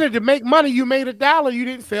you was in it to make money, you made $1. You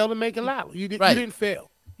didn't fail to make $1. You Right. didn't fail.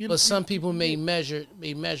 But some people may measure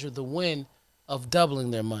the win of doubling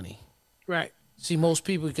their money. Right. See, most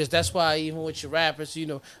people, because that's why even with your rappers,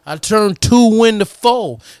 I turned 2 win to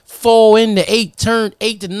 4, 4 into 8, turned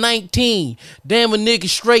 8 to 19. Damn a nigga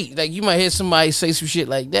straight. Like you might hear somebody say some shit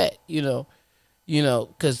like that,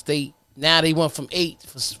 because they went from 8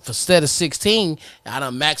 for instead of 16. I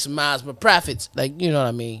done maximized my profits, like you know what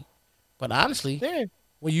I mean. But honestly, Yeah.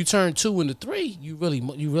 when you turn 2 into 3, you really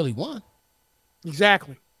won.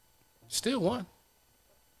 Exactly. Still won.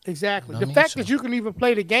 Exactly. You know The what I mean? fact So- that you can even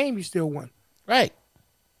play the game, you still won. Right.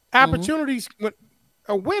 Opportunities. When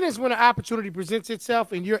a win is when an opportunity presents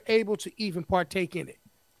itself and you're able to even partake in it.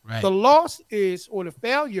 Right. The loss is, or the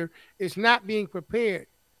failure is not being prepared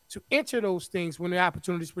to enter those things when the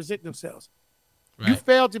opportunities present themselves. Right. You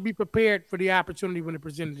failed to be prepared for the opportunity when it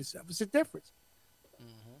presented itself. It's a difference.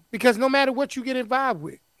 Because no matter what you get involved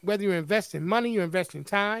with, whether you're investing money, you're investing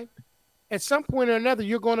time, at some point or another,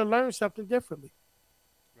 you're going to learn something differently.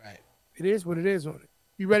 Right. It is what it is on it.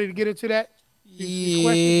 You ready to get into that?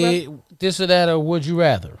 These Yeah, this or that, or would you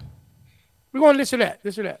rather? We're going to this or that.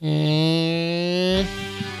 This or that.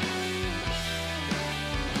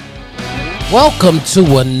 Welcome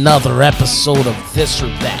to another episode of This or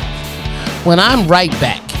That. When I'm right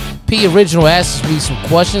back, P Original asks me some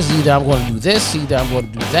questions. Either I'm going to do this, either I'm going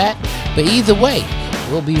to do that. But either way,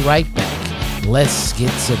 we'll be right back. Let's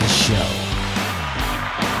get to the show.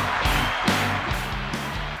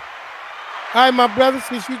 All right, my brother,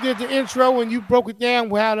 since you did the intro and you broke it down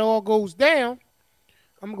how it all goes down,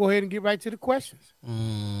 I'm going to go ahead and get right to the questions.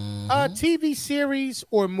 TV series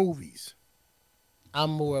or movies?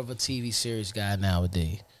 I'm more of a TV series guy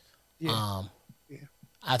nowadays. Yeah.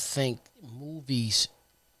 I think movies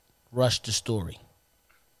rush the story.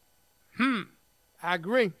 I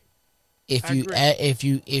agree. If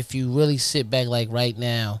you really sit back like right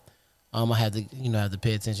now, I have to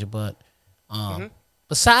pay attention. But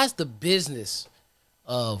besides the business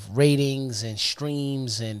of ratings and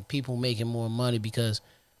streams and people making more money, because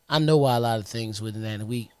I know why a lot of things within that. And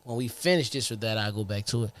when we finish this or that, I'll go back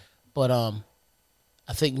to it. But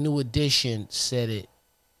I think New Edition said it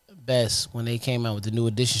best when they came out with the New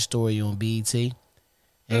Edition story on BET, and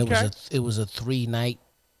it was a three night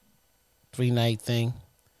thing.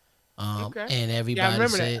 And everybody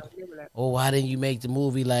said, "Oh, why didn't you make the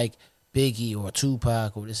movie like Biggie or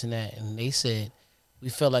Tupac or this and that?" And they said, "We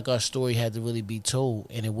felt like our story had to really be told,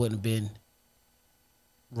 and it wouldn't have been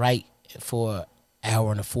right for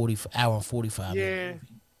hour and 45 minutes."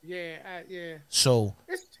 Yeah. So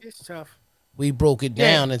it's tough. we broke it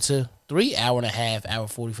down into 3 hour and a half, hour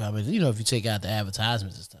 45 minutes. If you take out the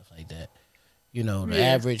advertisements and stuff like that, the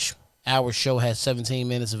average hour show has 17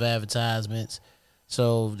 minutes of advertisements.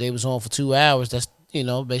 So they was on for 2 hours. That's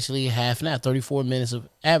basically half an hour, 34 minutes of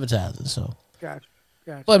advertising. So Gotcha.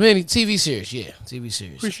 But many TV series, TV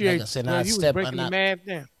series. Appreciate like I said, you was breaking the math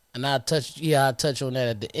down. And I touch on that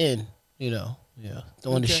at the end.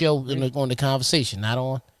 On the show, on the conversation, not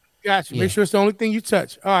on. Gotcha. Make sure it's the only thing you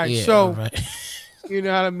touch. All right. So right. You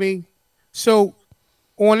know what I mean? So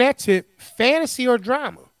on that tip, fantasy or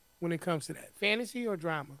drama when it comes to that? Fantasy or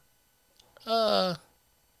drama?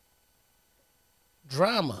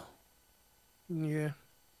 Drama. Yeah.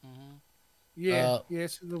 Yeah.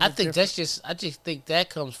 I think different. I just think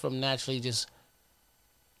that comes from naturally just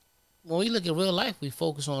when we look at real life, we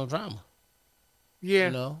focus on drama.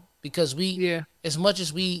 Yeah. Because as much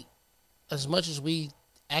as we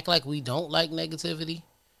act like we don't like negativity,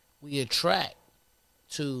 we attract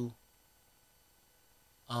to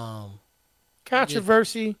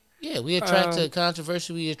controversy. We attract to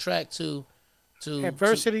controversy. We attract to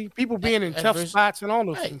adversity. People being in tough spots and all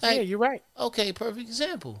those things. Yeah, you're right. Okay, perfect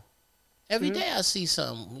example. Every day I see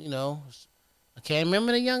something, I can't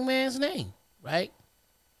remember the young man's name, right?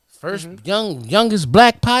 First youngest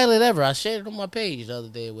black pilot ever. I shared it on my page the other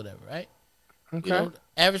day or whatever, right? Okay.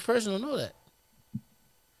 Average person don't know that.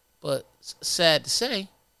 But sad to say,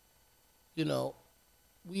 we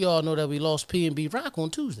all know that we lost P&B Rock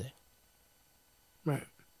on Tuesday. Right.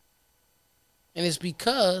 And it's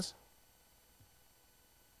because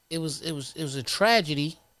it was a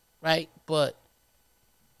tragedy, right? But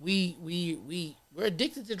we're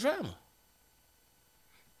addicted to drama.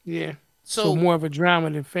 Yeah. So So more of a drama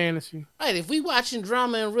than fantasy. right, if we watching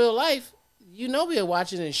drama in real life, we're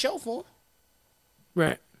watching it in show form.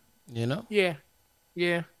 Right. You know. Yeah.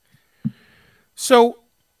 Yeah. So,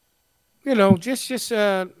 just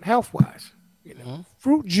health wise, Mhm.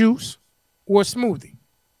 fruit juice or smoothie.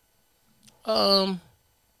 Um,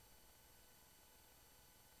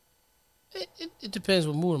 it depends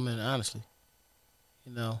what mood I'm in, honestly.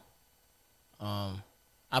 You know, um,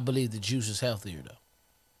 I believe the juice is healthier though,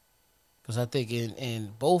 because I think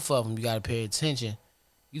in both of them you got to pay attention.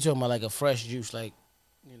 You talking about like a fresh juice, like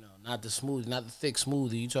not the smoothie, not the thick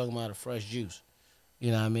smoothie. You talking about a fresh juice.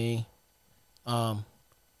 You know what I mean? Um,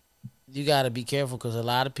 you got to be careful because a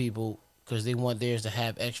lot of people, because they want theirs to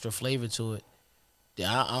have extra flavor to it.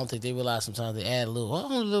 I don't think they realize sometimes they add a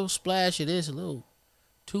little splash of this, a little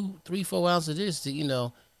 2, 3, 4 ounces of this.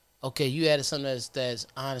 Okay, you added something that's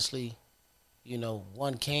honestly,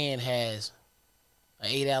 one can has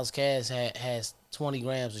an 8-ounce can has 20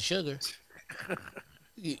 grams of sugar.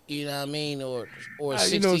 You know what I mean, or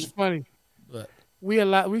 60. It's funny. But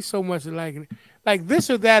We so much alike. Like this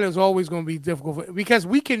or that is always going to be difficult because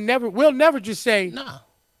we'll never just say nah,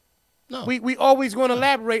 no. we always going to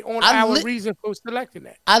elaborate on our reason for selecting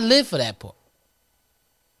that. I live for that part.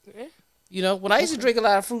 Yeah. When I used to drink a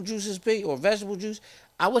lot of fruit juices, or vegetable juice,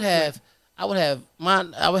 I would have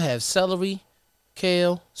celery,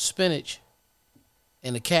 kale, spinach,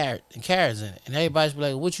 and carrots in it. And everybody's be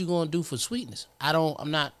like, "What you gonna do for sweetness?" I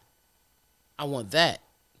want that.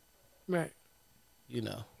 Right.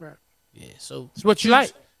 Right. Yeah. So it's what you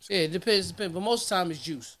like. Yeah, it depends. But most of the time it's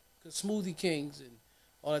juice. Cause Smoothie Kings and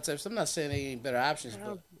all that type of stuff. I'm not saying they ain't better options, I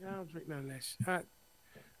don't drink none of that shit.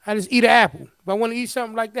 I just eat an apple. If I want to eat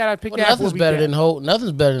something like that, I pick the apple.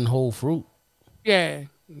 Nothing's better than whole fruit. Yeah,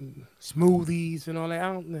 smoothies and all that.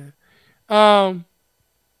 I don't know.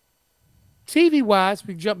 TV wise,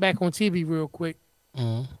 we jump back on TV real quick.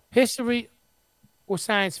 Mm-hmm. History or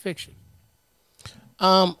science fiction?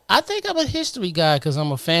 I think I'm a history guy because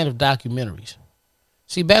I'm a fan of documentaries.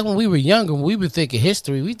 See, back when we were younger, when we were thinking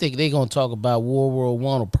history, we think they're gonna talk about World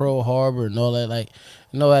War I or Pearl Harbor and all that. Like,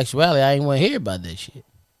 no actuality, I ain't want to hear about that shit.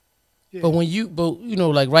 Yeah. But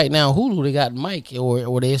like right now, Hulu, they got Mike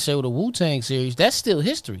or they show the Wu-Tang series. That's still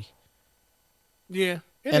history. Yeah.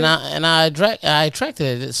 I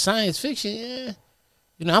attracted it. Science fiction, yeah.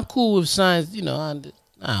 I'm cool with science. I don't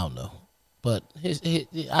know, but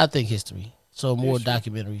I think history. So more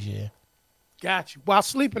documentaries, yeah. Got you. While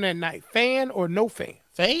sleeping at night, fan or no fan?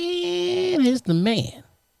 Fan is the man.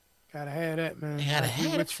 Gotta have that, man. Gotta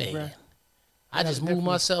have a fan. I just moved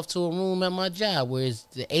myself to a room at my job where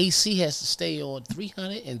the AC has to stay on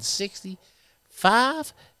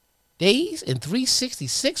 365 days and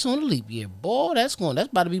 366 on the leap year. Boy, that's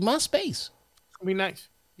about to be my space. It's gonna be nice.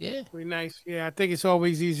 Yeah. It's gonna be nice. Yeah, I think it's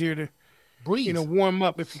always easier to breathe. Warm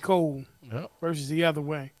up if you're cold versus the other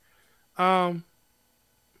way.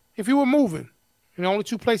 If you were moving, the only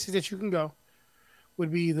two places that you can go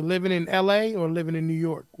would be either living in LA or living in New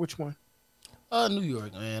York. Which one? New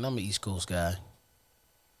York, man. I'm an East Coast guy.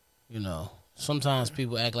 Sometimes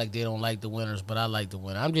people act like they don't like the winters, but I like the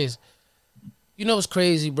winter. I'm just, it's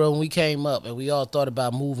crazy, bro. When we came up and we all thought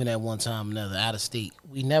about moving at one time or another out of state,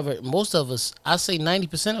 most of us, I say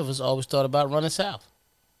 90% of us always thought about running south.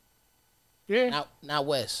 Yeah. Not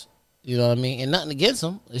west. You know what I mean? And nothing against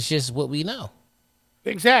them. It's just what we know.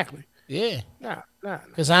 Exactly. Yeah. Nah.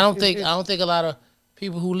 Because I don't think a lot of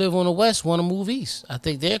people who live on the west want to move east. I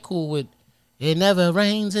think they're cool with it never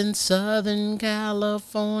rains in Southern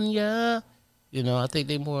California. I think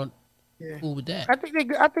they more cool with that. I think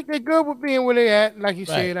they're good with being where they at. Like you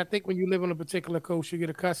said, I think when you live on a particular coast, you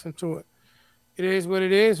get accustomed to it. It is what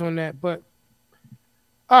it is on that. But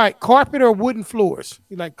all right, carpet or wooden floors?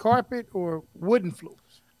 You like carpet or wooden floors?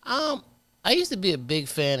 I used to be a big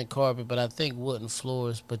fan of carpet, but I think wooden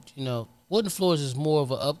floors. But wooden floors is more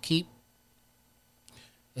of an upkeep.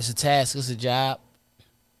 It's a task. It's a job.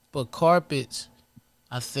 But carpets,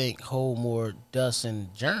 I think, hold more dust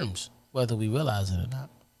and germs, whether we realize it or not.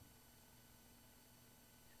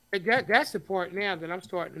 That's the part now that I'm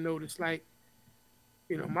starting to notice. Like,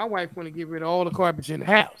 my wife want to get rid of all the carpets in the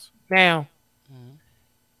house. Now,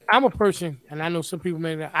 I'm a person, and I know some people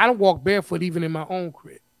may not. I don't walk barefoot even in my own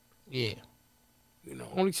crib. Yeah.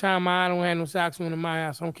 Only time I don't have no socks on in my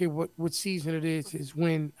house, I don't care what season it is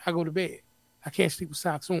when I go to bed. I can't sleep with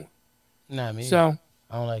socks on. Nah, man. So,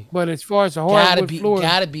 I don't like. But as far as the hardwood floor,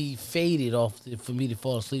 gotta be faded off for me to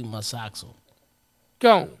fall asleep with my socks on.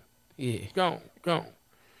 Gone. Yeah. Gone.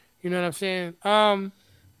 You know what I'm saying?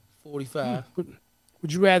 45.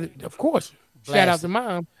 Would you rather? Of course. Shout out to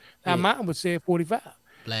mom. Now mom would say 45.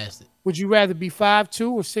 Blasted. Would you rather be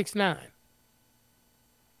 5'2" or 6'9"?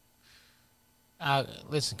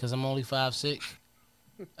 Listen, because I'm only 5'6".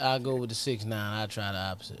 I'll go with the 6'9". I'll try the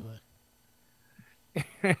opposite way.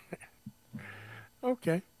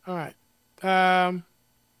 Okay. All right. I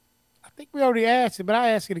think we already asked it, but I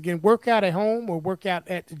ask it again. Workout at home or workout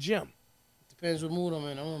at the gym? Depends what mood I'm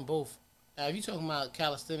in. I'm in both. Now, if you're talking about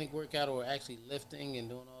calisthenic workout or actually lifting and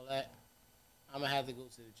doing all that, I'm gonna have to go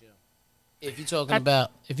to the gym. If you're talking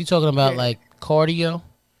about like cardio,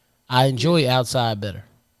 I enjoy outside better.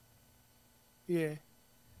 Yeah.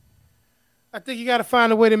 I think you got to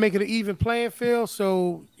find a way to make it an even playing field.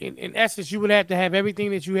 So, in essence, you would have to have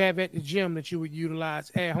everything that you have at the gym that you would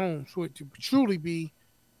utilize at home for it to truly be,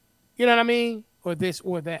 you know what I mean, or this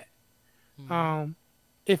or that. Mm-hmm.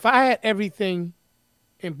 If I had everything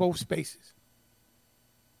in both spaces,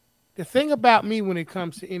 the thing about me when it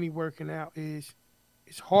comes to any working out is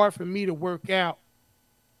it's hard for me to work out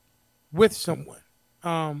with someone.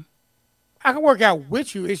 I can work out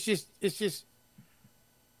with you. It's just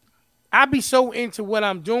I be so into what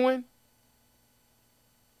I'm doing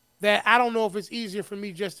that I don't know if it's easier for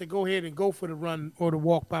me just to go ahead and go for the run or the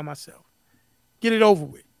walk by myself. Get it over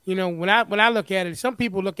with. You know, when I look at it, some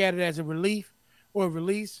people look at it as a relief or a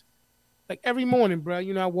release. Like every morning, bro,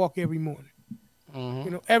 you know, I walk every morning. Mm-hmm.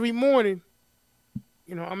 You know, every morning,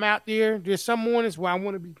 you know, I'm out there. There's some mornings where I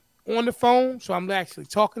want to be on the phone, so I'm actually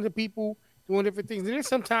talking to people, doing different things. And then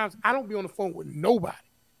sometimes I don't be on the phone with nobody.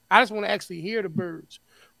 I just want to actually hear the birds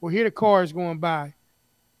or hear the cars going by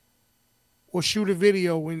or shoot a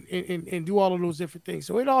video and do all of those different things.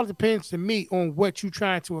 So it all depends to me on what you're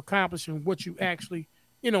trying to accomplish and what you actually,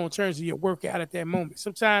 you know, in terms of your workout at that moment.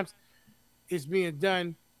 Sometimes it's being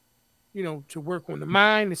done, you know, to work on the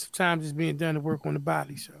mind, and sometimes it's being done to work on the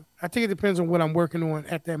body. So I think it depends on what I'm working on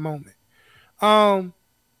at that moment. I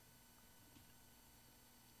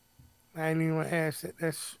didn't even want to ask that.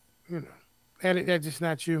 That's, you know, that's just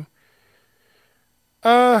not you.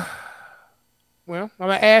 Well, I'm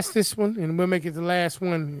going to ask this one, and we'll make it the last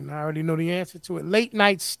one. And I already know the answer to it. Late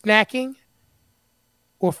night snacking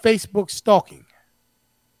or Facebook stalking?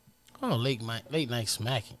 Oh, late night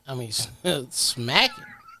smacking. I mean, smacking.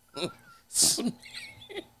 Smickety.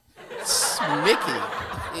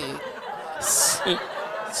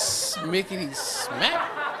 Smickety smack.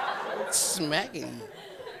 Smackety.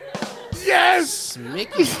 Yes!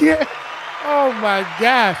 Smickety. Yeah. Oh, my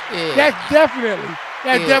gosh. Yeah.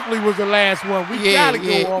 That definitely was the last one. We gotta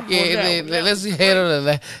go off on that. Let's handle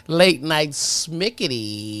the late night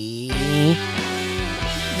smickety.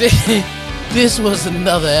 This was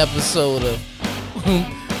another episode of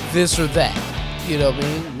This or That. You know what I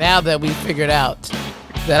mean? Now that we figured out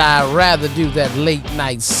that I'd rather do that late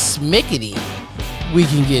night smickety, we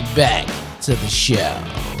can get back to the show.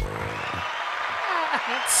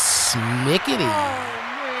 Smickety.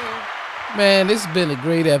 Man, this has been a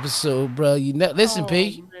great episode, bro. You know, listen,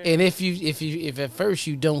 P. Man. And if at first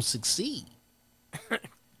you don't succeed,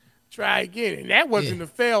 try again. And that wasn't a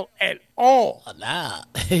fail at all. Nah,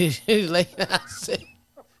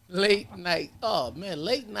 late night. Oh man,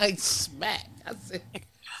 late night smack. I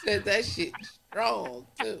said that shit strong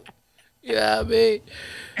too. You know what I mean?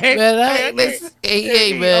 Hey, man,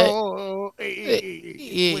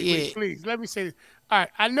 Wait, please. Let me say this. All right,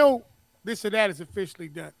 I know this or that is officially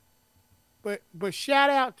done. But shout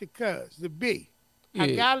out to Cuz, the B. Yeah.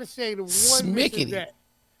 I gotta say the one this or that.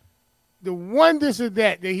 The one this or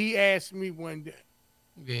that he asked me one day.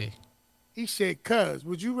 Yeah. He said, Cuz,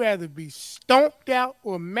 would you rather be stomped out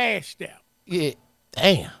or mashed out? Yeah.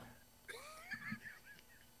 Damn.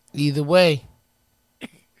 Either way,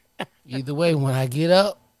 when I get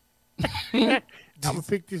up, I'm gonna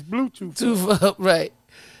pick this Bluetooth up, right.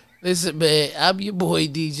 Listen, man, I'm your boy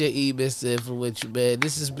DJ E, Mr. Influential, man.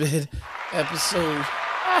 This has been episode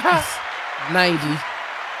 90.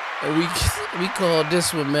 And we call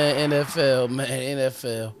this one, man, NFL, man,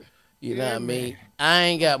 NFL. You know what I mean? I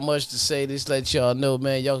ain't got much to say. Just let y'all know,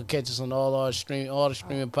 man. Y'all can catch us on all the streaming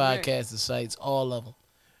podcasting sites, all of them.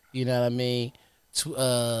 You know what I mean?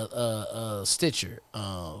 Stitcher,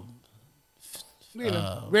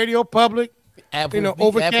 Radio Public, Apple,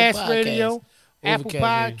 Overcast Apple Radio, Apple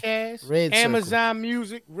Podcasts, Red Amazon Circle.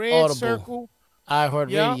 Music, Red Audible, Circle,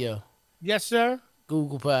 iHeartRadio. Yep. Yes, sir.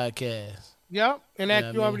 Google Podcasts. Yep. And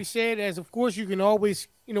that you already said, as of course you can always,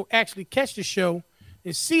 actually catch the show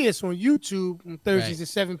and see us on YouTube on Thursdays at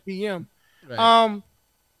 7 p.m. Right.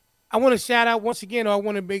 I want to shout out once again, or I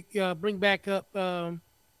want to bring back up the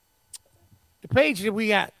page that we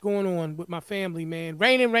got going on with my family, man.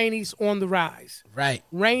 Raining Rainey's on the rise. Right.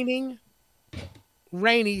 Raining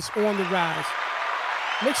Rainey's on the Rise.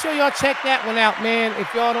 Make sure y'all check that one out, man.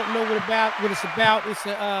 If y'all don't know what it's about, it's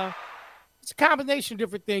a combination of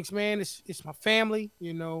different things, man. It's my family,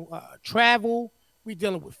 travel. We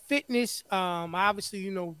dealing with fitness. Obviously,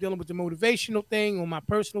 dealing with the motivational thing on my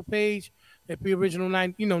personal page at the original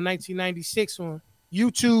 1996 on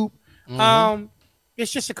YouTube. Mm-hmm.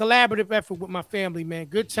 It's just a collaborative effort with my family, man.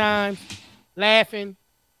 Good times, laughing,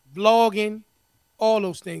 vlogging, all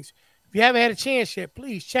those things. If you haven't had a chance yet,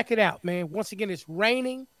 please check it out, man. Once again, it's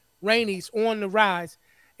Rainey's on the Rise.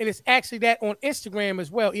 And it's actually that on Instagram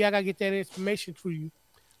as well. Yeah, I got to get that information for you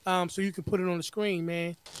so you can put it on the screen,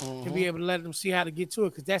 man, and be able to let them see how to get to it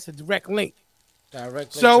because that's a direct link.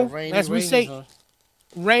 So, as we say,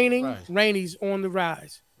 Rainey's on the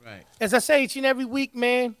Rise. Right. As I say each and every week,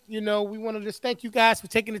 man, we want to just thank you guys for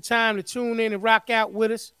taking the time to tune in and rock out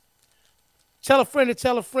with us. Tell a friend to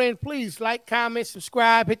tell a friend. Please like, comment,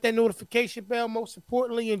 subscribe, hit that notification bell. Most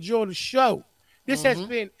importantly, enjoy the show. This has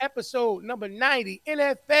been episode number 90,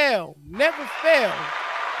 NFL Never Fail.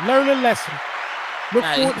 Learn a lesson. Look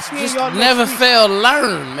forward to seeing y'all next never week. fail,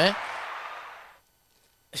 learn, man.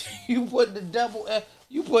 You put the double F,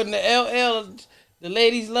 you putting the LL, the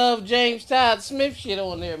ladies love James Todd Smith shit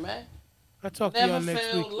on there, man. I'll talk to y'all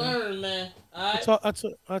next week. Never fail, learn, man. All right?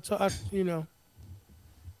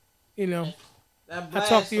 That blast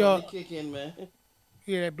talk to y'all. to kick in, man.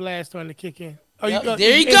 Yeah, that blast starting to kick in. Oh,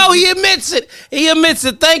 there you go. He admits it.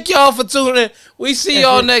 Thank y'all for tuning in. We see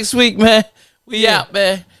y'all next week, man. We out,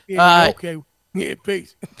 man. Yeah, all right. Okay. Yeah,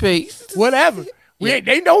 peace. Peace. Whatever.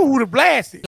 They know who the blast is.